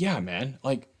 Yeah, man.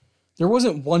 Like, there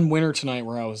wasn't one winner tonight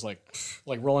where I was like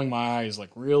rolling my eyes,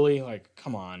 like, really? Like,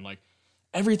 come on. Like,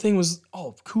 everything was,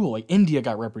 oh, cool. Like, India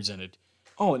got represented.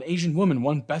 Oh, an Asian woman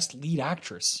won Best Lead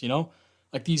Actress, you know?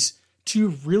 Like, these two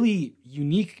really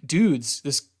unique dudes,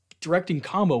 this directing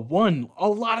combo won a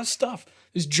lot of stuff.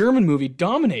 This German movie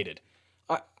dominated.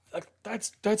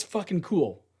 That's fucking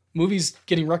cool. Movies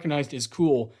getting recognized is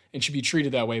cool and should be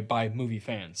treated that way by movie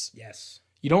fans. Yes.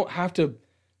 You don't have to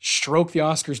stroke the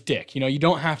Oscars dick. You know, you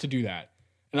don't have to do that.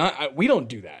 And we don't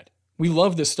do that. We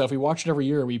love this stuff. We watch it every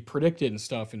year. We predict it and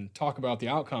stuff and talk about the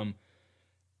outcome.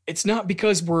 It's not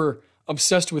because we're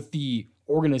obsessed with the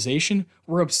organization.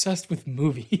 We're obsessed with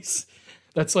movies.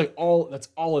 That's all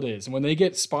it is. And when they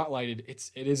get spotlighted,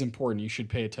 it is important. You should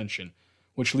pay attention,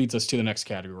 which leads us to the next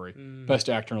category. Best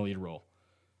actor in a lead role.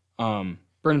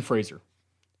 Brendan Fraser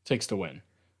takes the win,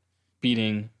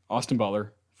 beating Austin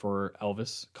Butler for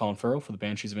Elvis, Colin Farrell for The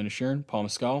Banshees of Inisherin, Paul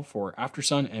Mescal for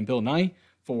Aftersun, and Bill Nighy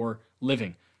for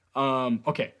Living.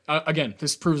 Again,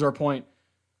 this proves our point.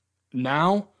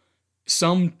 Now,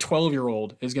 some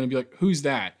 12-year-old is going to be like, who's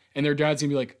that? And their dad's going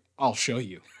to be like, I'll show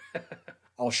you.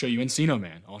 I'll show you Encino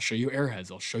Man. I'll show you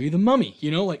Airheads. I'll show you The Mummy. You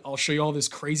know, like, I'll show you all this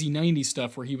crazy 90s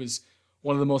stuff where he was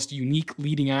one of the most unique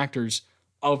leading actors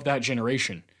of that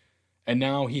generation. And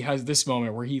now he has this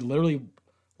moment where he literally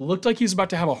looked like he was about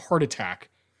to have a heart attack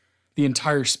the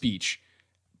entire speech.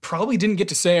 Probably didn't get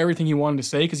to say everything he wanted to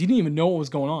say because he didn't even know what was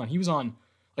going on. He was on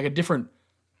like a different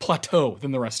plateau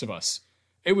than the rest of us.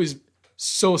 It was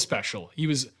so special. He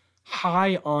was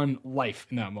high on life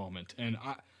in that moment. And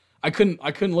I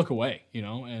couldn't look away, you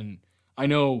know, and I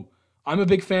know I'm a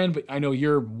big fan, but I know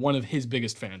you're one of his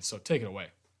biggest fans, so take it away.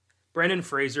 Brendan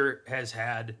Fraser has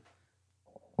had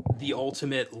the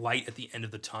ultimate light at the end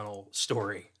of the tunnel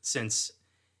story since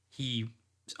he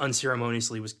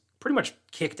unceremoniously was pretty much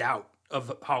kicked out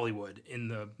of Hollywood in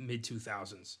the mid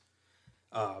 2000s.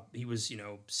 He was,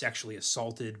 sexually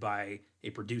assaulted by a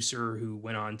producer who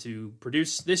went on to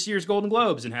produce this year's Golden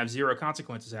Globes and have zero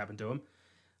consequences happen to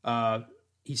him.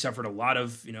 He suffered a lot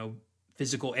of,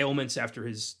 physical ailments after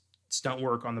his stunt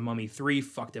work on The Mummy 3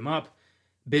 fucked him up.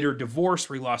 Bitter divorce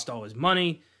where he lost all his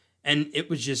money. And it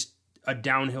was just a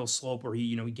downhill slope where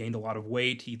he gained a lot of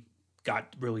weight. He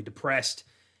got really depressed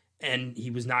and he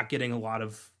was not getting a lot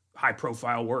of high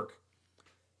profile work.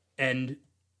 And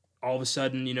all of a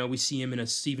sudden, we see him in a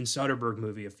Steven Soderbergh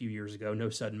movie a few years ago, No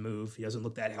Sudden Move. He doesn't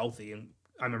look that healthy. And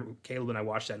I remember Caleb and I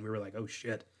watched that and we were like, oh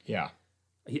shit. Yeah.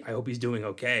 I hope he's doing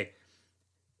okay.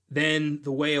 Then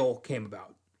The Whale came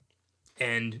about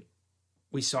and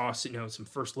we saw, some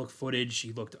first look footage.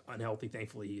 He looked unhealthy.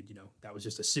 Thankfully, that was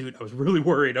just a suit. I was really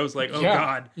worried. I was like, oh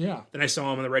God. Yeah. Then I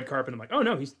saw him on the red carpet and I'm like, oh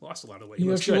no, he's lost a lot of weight. He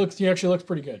actually looks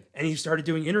pretty good. And he started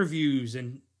doing interviews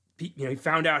and he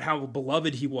found out how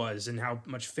beloved he was and how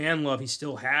much fan love he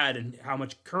still had and how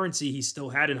much currency he still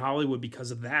had in Hollywood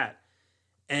because of that.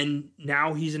 And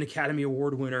now he's an Academy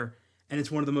Award winner and it's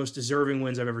one of the most deserving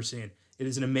wins I've ever seen. It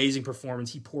is an amazing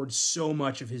performance. He poured so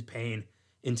much of his pain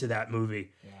into that movie.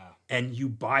 Yeah. And you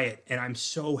buy it. And I'm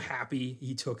so happy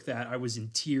he took that. I was in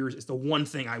tears. It's the one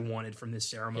thing I wanted from this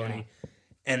ceremony. Yeah.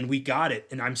 And we got it.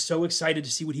 And I'm so excited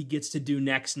to see what he gets to do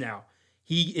next now.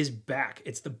 He is back.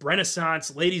 It's the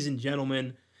Renaissance, ladies and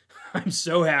gentlemen. I'm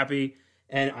so happy.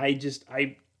 And I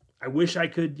wish I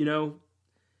could,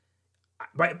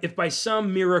 if by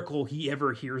some miracle he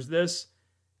ever hears this,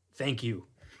 thank you.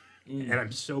 And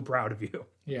I'm so proud of you.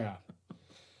 Yeah.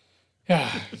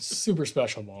 Yeah. Super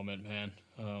special moment, man.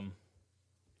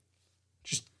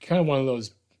 Just kind of one of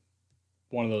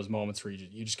those moments where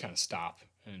you just kind of stop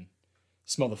and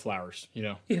smell the flowers, you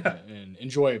know, Yeah. and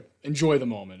enjoy the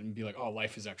moment and be like, oh,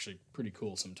 life is actually pretty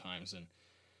cool sometimes. And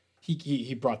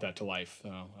he brought that to life.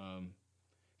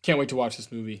 Can't wait to watch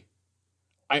this movie.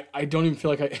 I don't even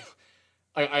feel like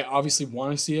I obviously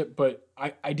want to see it, but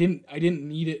I didn't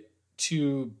need it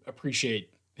to appreciate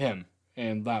him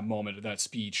and that moment of that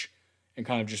speech and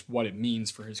kind of just what it means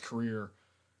for his career.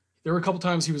 There were a couple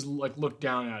times he was like looked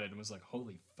down at it and was like,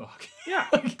 holy fuck. Yeah,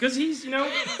 because he's,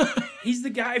 he's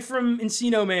the guy from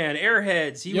Encino Man,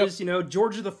 Airheads. He was,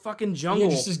 George of the fucking Jungle.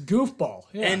 Yeah, just this goofball.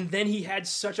 Yeah. And then he had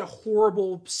such a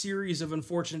horrible series of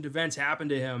unfortunate events happen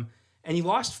to him, and he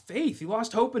lost faith. He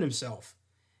lost hope in himself.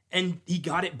 And he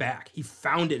got it back. He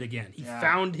found it again. He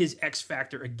found his X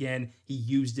factor again. He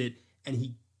used it, and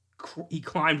he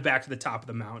climbed back to the top of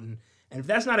the mountain. And if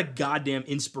that's not a goddamn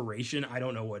inspiration, I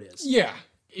don't know what is. Yeah.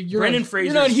 Brendan Fraser.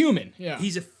 You're not human. Yeah.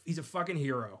 He's a fucking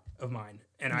hero of mine,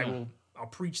 and I'll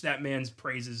preach that man's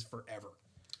praises forever.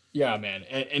 Yeah, man.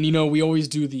 And we always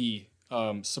do the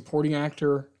supporting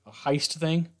actor heist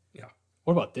thing. Yeah.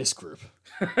 What about this group?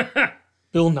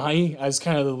 Bill Nighy as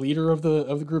kind of the leader of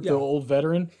the group, the old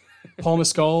veteran. Paul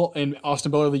Mescal and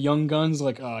Austin Butler, the young guns,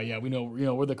 like, oh yeah, we know,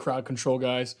 we're the crowd control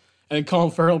guys. And then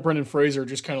Colin Farrell, Brendan Fraser,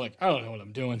 just kind of like, I don't know what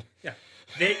I'm doing. Yeah.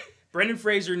 Brendan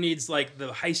Fraser needs like the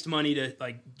heist money to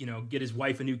get his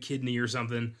wife a new kidney or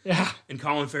something. Yeah. And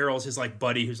Colin Farrell's his like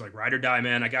buddy who's like, ride or die,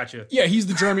 man. I got you. Yeah, he's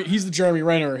the Jeremy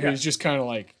Renner who's just kind of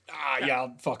like,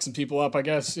 I'll fuck some people up, I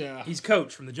guess. Yeah. He's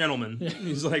Coach from The Gentleman. Yeah.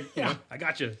 He's like, I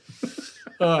got you.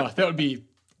 That would be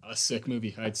a sick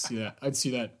movie. I'd see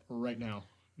that right now.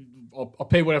 I'll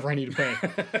pay whatever I need to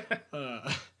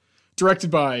pay. Directed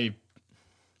by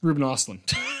Ruben Östlund.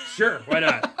 Sure, why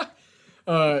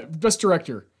not? Best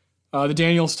director. The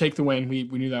Daniels take the win. We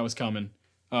knew that was coming.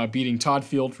 Beating Todd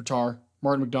Field for Tar,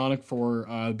 Martin McDonagh for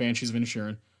The Banshees of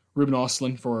Inisherin, Ruben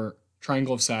Östlund for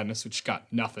Triangle of Sadness, which got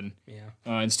nothing. Yeah.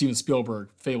 And Steven Spielberg,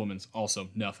 Fabelmans, also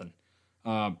nothing.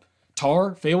 Tar,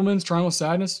 Fabelmans, Triangle of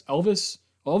Sadness,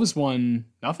 Elvis won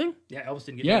nothing. Yeah, Elvis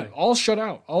didn't get anything. All shut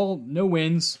out, all no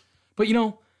wins. But I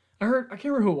can't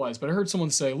remember who it was, but I heard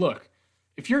someone say, look,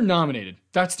 if you're nominated,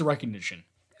 that's the recognition.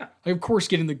 Yeah. Like, of course,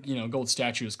 getting the gold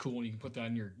statue is cool, and you can put that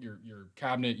in your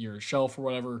cabinet, your shelf, or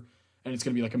whatever, and it's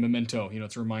gonna be like a memento.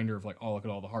 It's a reminder of like, oh, look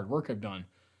at all the hard work I've done.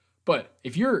 But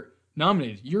if you're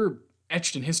nominated, you're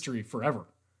etched in history forever.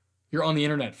 You're on the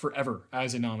internet forever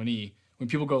as a nominee. When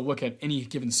people go look at any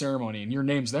given ceremony and your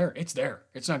name's there, it's there.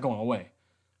 It's not going away.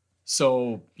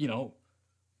 So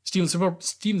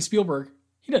Steven Spielberg,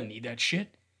 he doesn't need that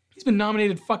shit. He's been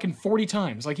nominated fucking 40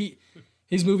 times. Like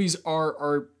his movies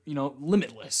are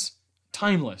limitless,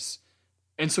 timeless.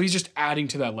 And so he's just adding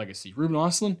to that legacy. Ruben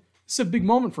Östlund, this is a big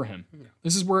moment for him. Yeah.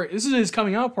 This is his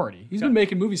coming out party. He's been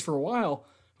making movies for a while,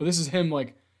 but this is him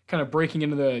like kind of breaking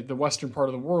into the Western part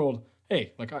of the world.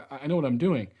 Hey, like I know what I'm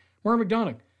doing. Martin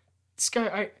McDonagh, this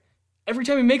guy, every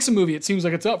time he makes a movie, it seems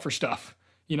like it's up for stuff.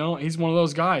 He's one of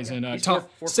those guys. Yeah, and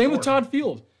same with Todd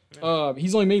Field. Yeah.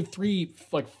 He's only made 3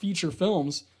 like feature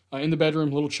films, In the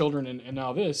Bedroom, Little Children, and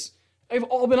now this. They've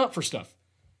all been up for stuff.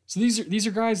 So these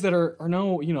are guys that are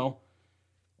no,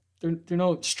 they're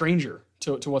no stranger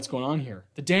to what's going on here.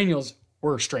 The Daniels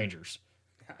were strangers,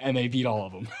 and they beat all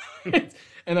of them,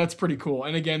 and that's pretty cool.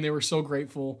 And again, they were so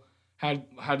grateful,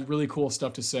 had really cool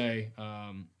stuff to say.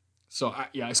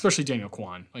 Especially Daniel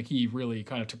Kwan, like he really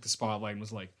kind of took the spotlight and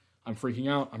was like, I'm freaking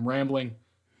out, I'm rambling,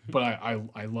 but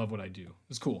I love what I do.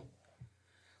 It's cool.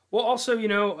 Well, also,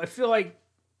 I feel like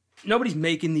nobody's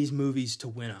making these movies to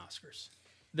win Oscars.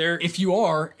 If you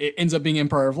are, it ends up being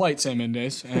Empire of Light, Sam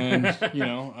Mendes, and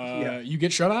you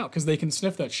get shut out because they can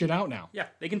sniff that shit out now. Yeah,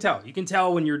 they can tell. You can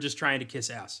tell when you're just trying to kiss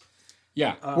ass.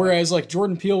 Yeah. Whereas like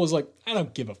Jordan Peele was like, I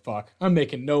don't give a fuck. I'm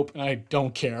making Nope, and I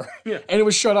don't care. Yeah. And it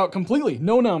was shut out completely.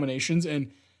 No nominations.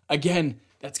 And again,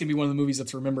 that's gonna be one of the movies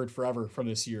that's remembered forever from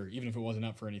this year, even if it wasn't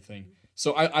up for anything.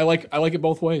 So I like it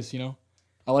both ways.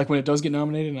 I like when it does get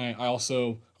nominated, and I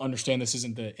also understand this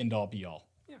isn't the end all be all.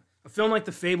 A film like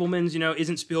The Fabelmans,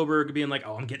 isn't Spielberg being like,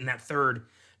 oh, I'm getting that third.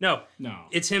 No.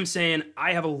 It's him saying,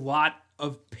 I have a lot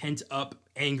of pent up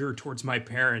anger towards my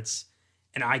parents,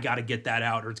 and I got to get that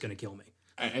out or it's going to kill me.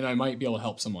 And I might be able to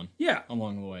help someone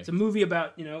along the way. It's a movie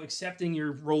about, accepting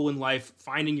your role in life,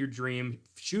 finding your dream,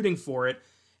 shooting for it,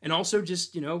 and also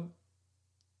just,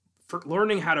 for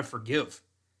learning how to forgive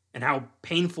and how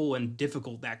painful and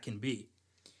difficult that can be.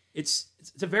 it's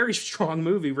a very strong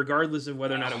movie, regardless of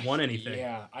whether or not it won anything.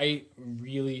 Yeah, I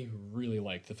really, really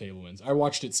liked The Fabelmans. I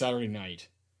watched it Saturday night,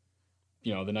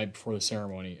 the night before the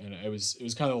ceremony, and it was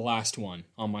kind of the last one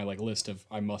on my like list of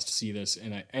I must see this,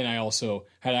 and I also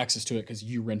had access to it because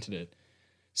you rented it,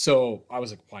 so I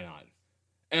was like, why not?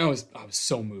 And I was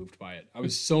so moved by it. I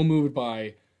was so moved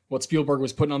by what Spielberg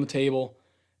was putting on the table,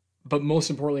 but most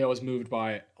importantly, I was moved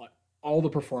by all the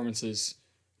performances.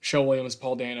 Michelle Williams,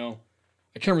 Paul Dano.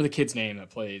 I can't remember the kid's name that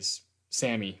plays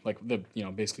Sammy, like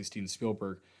basically Steven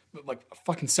Spielberg. But like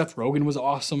fucking Seth Rogen was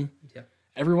awesome. Yeah.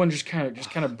 Everyone just kind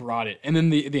of brought it. And then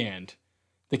the end,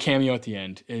 the cameo at the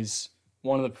end is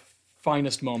one of the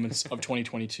finest moments of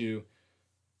 2022.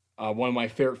 One of my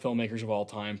favorite filmmakers of all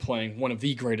time playing one of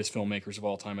the greatest filmmakers of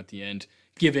all time at the end,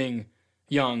 giving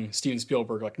young Steven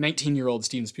Spielberg, like 19-year-old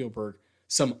Steven Spielberg,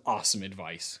 some awesome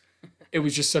advice. It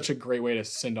was just such a great way to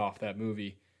send off that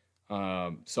movie.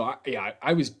 I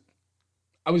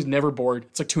was never bored.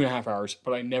 It's like 2.5 hours,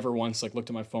 but I never once like looked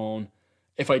at my phone.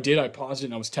 If I did, I paused it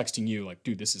and I was texting you like,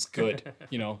 dude, this is good.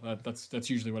 That's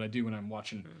usually what I do when I'm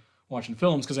watching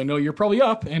films, because I know you're probably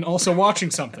up and also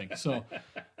watching something. So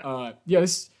I'd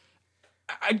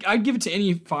give it to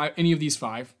any of these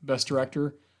five best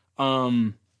director.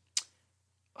 I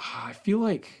feel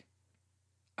like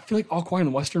All Quiet on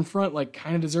the Western Front like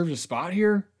kind of deserves a spot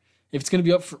here. If it's going to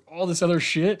be up for all this other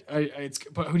shit,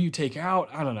 but who do you take out?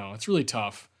 I don't know. It's really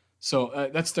tough. So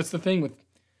that's the thing with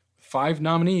 5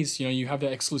 nominees. You have the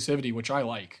exclusivity, which I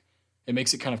like. It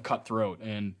makes it kind of cutthroat,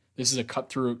 and this is a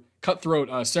cutthroat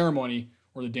ceremony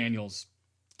where the Daniels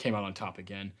came out on top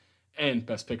again. And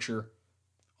Best Picture,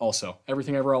 also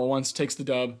Everything Ever All at Once takes the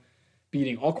dub,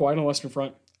 beating All Quiet on the Western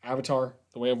Front, Avatar,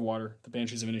 The Way of Water, The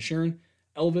Banshees of Inisherin,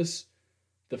 Elvis,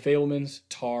 The Fabelmans,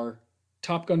 Tar,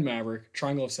 Top Gun Maverick,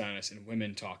 Triangle of Sadness, and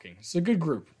Women Talking. It's a good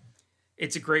group.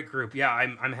 It's a great group. Yeah,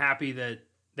 I'm happy that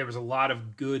there was a lot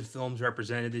of good films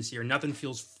represented this year. Nothing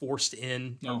feels forced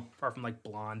in, apart from like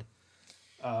Blonde.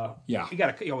 Yeah,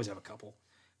 you always have a couple,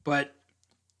 but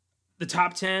the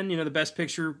top 10, the Best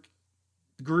Picture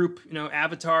group,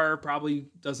 Avatar probably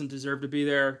doesn't deserve to be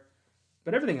there,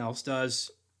 but everything else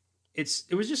does.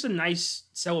 It was just a nice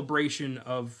celebration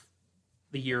of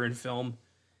the year in film.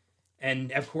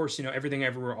 And of course, Everything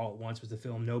Everywhere All at Once was the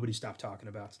film nobody stopped talking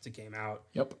about since it came out.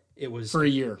 Yep. It was for a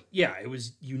year. Yeah, it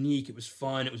was unique. It was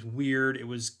fun. It was weird. It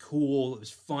was cool. It was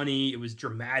funny. It was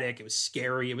dramatic. It was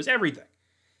scary. It was everything.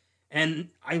 And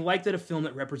I like that a film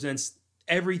that represents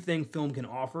everything film can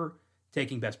offer,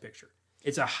 taking Best Picture.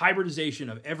 It's a hybridization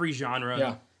of every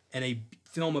genre and a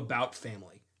film about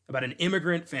family, about an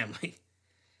immigrant family.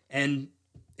 And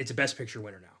it's a Best Picture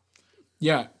winner now.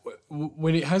 Yeah,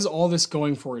 when it has all this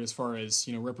going for it as far as,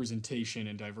 representation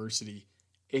and diversity,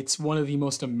 it's one of the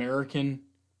most American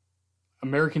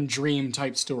dream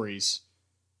type stories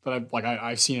that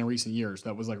I've seen in recent years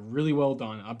that was like really well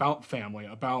done, about family,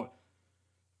 about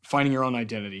finding your own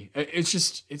identity. It's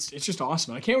just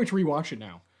awesome. I can't wait to rewatch it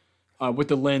now with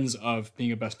the lens of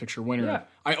being a Best Picture winner. Yeah.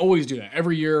 I always do that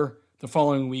every year. The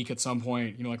following week at some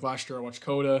point, like last year I watched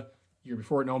Coda, year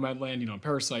before at Nomadland,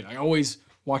 Parasite. I always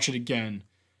watch it again.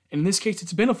 And in this case,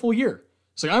 it's been a full year.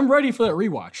 So I'm ready for that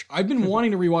rewatch. I've been wanting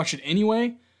to rewatch it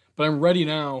anyway, but I'm ready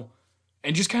now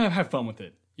and just kind of have fun with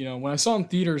it. When I saw it in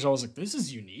theaters, I was like, this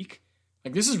is unique.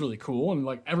 Like, this is really cool. And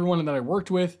like everyone that I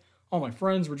worked with, all my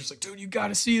friends were just like, dude, you got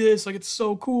to see this. Like, it's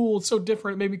so cool. It's so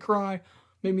different. It made me cry,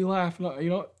 made me laugh. And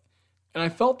I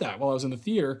felt that while I was in the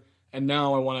theater. And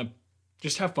now I want to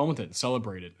just have fun with it and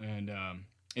celebrate it. And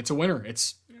it's a winner.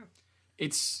 It's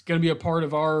going to be a part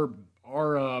of our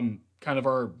kind of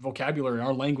our vocabulary,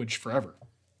 our language forever.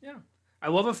 Yeah. I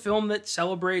love a film that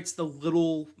celebrates the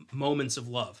little moments of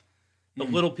love. The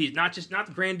little piece, not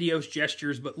the grandiose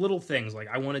gestures, but little things like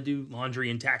I want to do laundry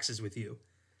and taxes with you.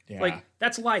 Yeah. Like,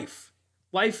 that's life.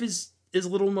 Life is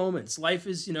little moments. Life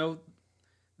is,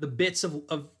 the bits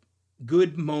of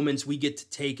good moments we get to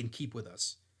take and keep with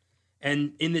us.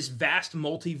 And in this vast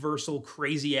multiversal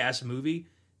crazy ass movie,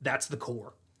 that's the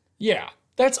core. Yeah.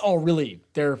 That's all really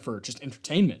there for just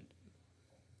entertainment.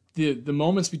 The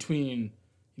moments between,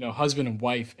 husband and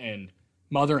wife and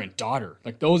mother and daughter,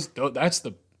 like that's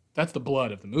the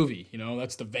blood of the movie,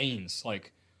 that's the veins.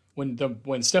 Like when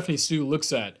Stephanie Sue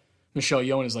looks at Michelle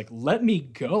Yeoh and is like, let me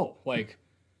go. Like,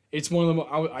 it's one of them.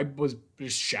 I was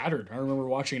just shattered. I remember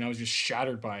watching and I was just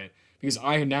shattered by it because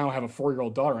I now have a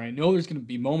 4-year-old daughter. And I know there's going to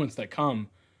be moments that come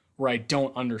where I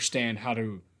don't understand how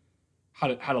to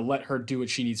let her do what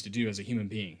she needs to do as a human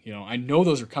being. I know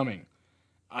those are coming.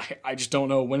 I just don't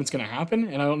know when it's going to happen,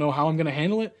 and I don't know how I'm going to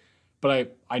handle it,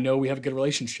 but I know we have a good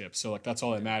relationship, so like that's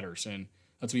all that matters, and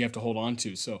that's what you have to hold on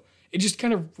to. So it just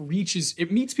kind of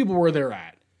it meets people where they're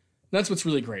at. That's what's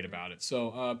really great about it.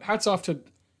 So hats off to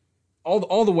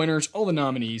all the winners, all the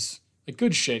nominees. Like,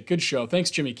 good shit, good show. Thanks,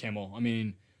 Jimmy Kimmel. I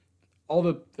mean, all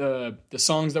the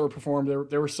songs that were performed,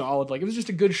 they were solid. Like, it was just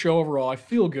a good show overall. I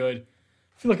feel good.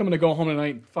 I feel like I'm gonna go home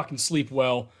tonight and fucking sleep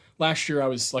well. Last year I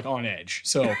was like on edge,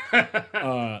 so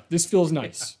this feels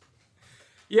nice.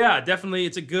 Yeah, definitely.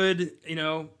 It's a good,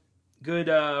 good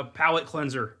palate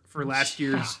cleanser for last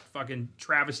year's fucking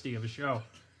travesty of a show.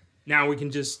 Now we can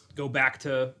just go back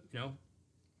to,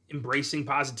 embracing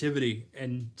positivity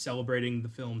and celebrating the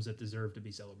films that deserve to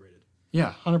be celebrated.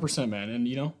 Yeah, 100%, man.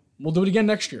 And, we'll do it again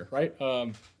next year, right?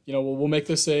 We'll make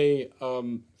this a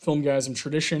Filmgazm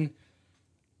tradition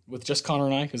with just Connor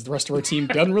and I, because the rest of our team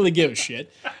doesn't really give a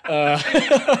shit.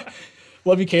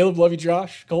 Love you, Caleb. Love you,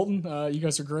 Josh. Colton. You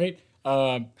guys are great.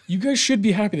 You guys should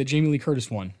be happy that Jamie Lee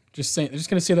Curtis won. Just going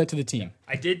to say that to the team.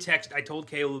 I told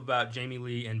Caleb about Jamie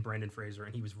Lee and Brendan Fraser,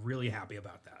 and he was really happy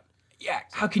about that. Yeah,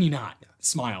 how can you not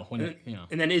smile when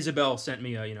And then Isabel sent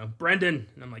me a, Brendan,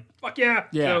 and I'm like, fuck yeah.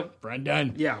 Yeah, so,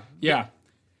 Brendan. Yeah.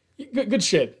 Good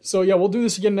shit. So yeah, we'll do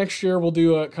this again next year. We'll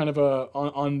do a kind of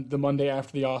on the Monday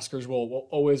after the Oscars. We'll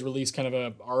always release kind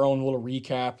of our own little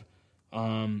recap.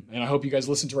 And I hope you guys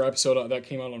listened to our episode that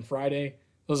came out on Friday.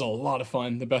 It was a lot of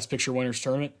fun. The Best Picture Winners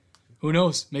Tournament. Who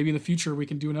knows? Maybe in the future we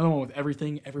can do another one with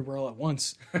Everything Everywhere All at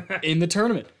Once in the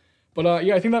tournament. But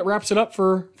I think that wraps it up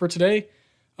for today.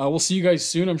 We'll see you guys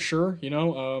soon, I'm sure.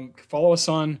 Follow us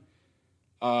on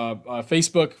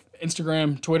Facebook,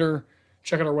 Instagram, Twitter.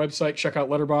 Check out our website. Check out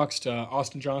Letterboxd.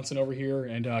 Austin Johnson over here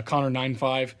and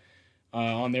Connor95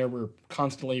 on there. We're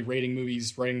constantly rating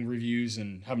movies, writing reviews,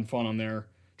 and having fun on there,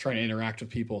 trying to interact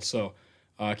with people. So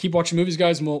keep watching movies,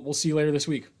 guys, and we'll see you later this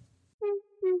week.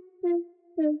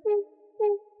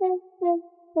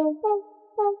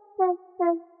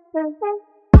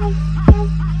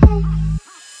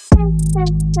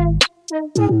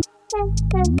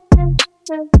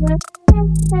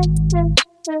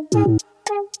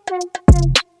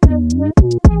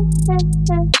 Thank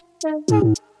you.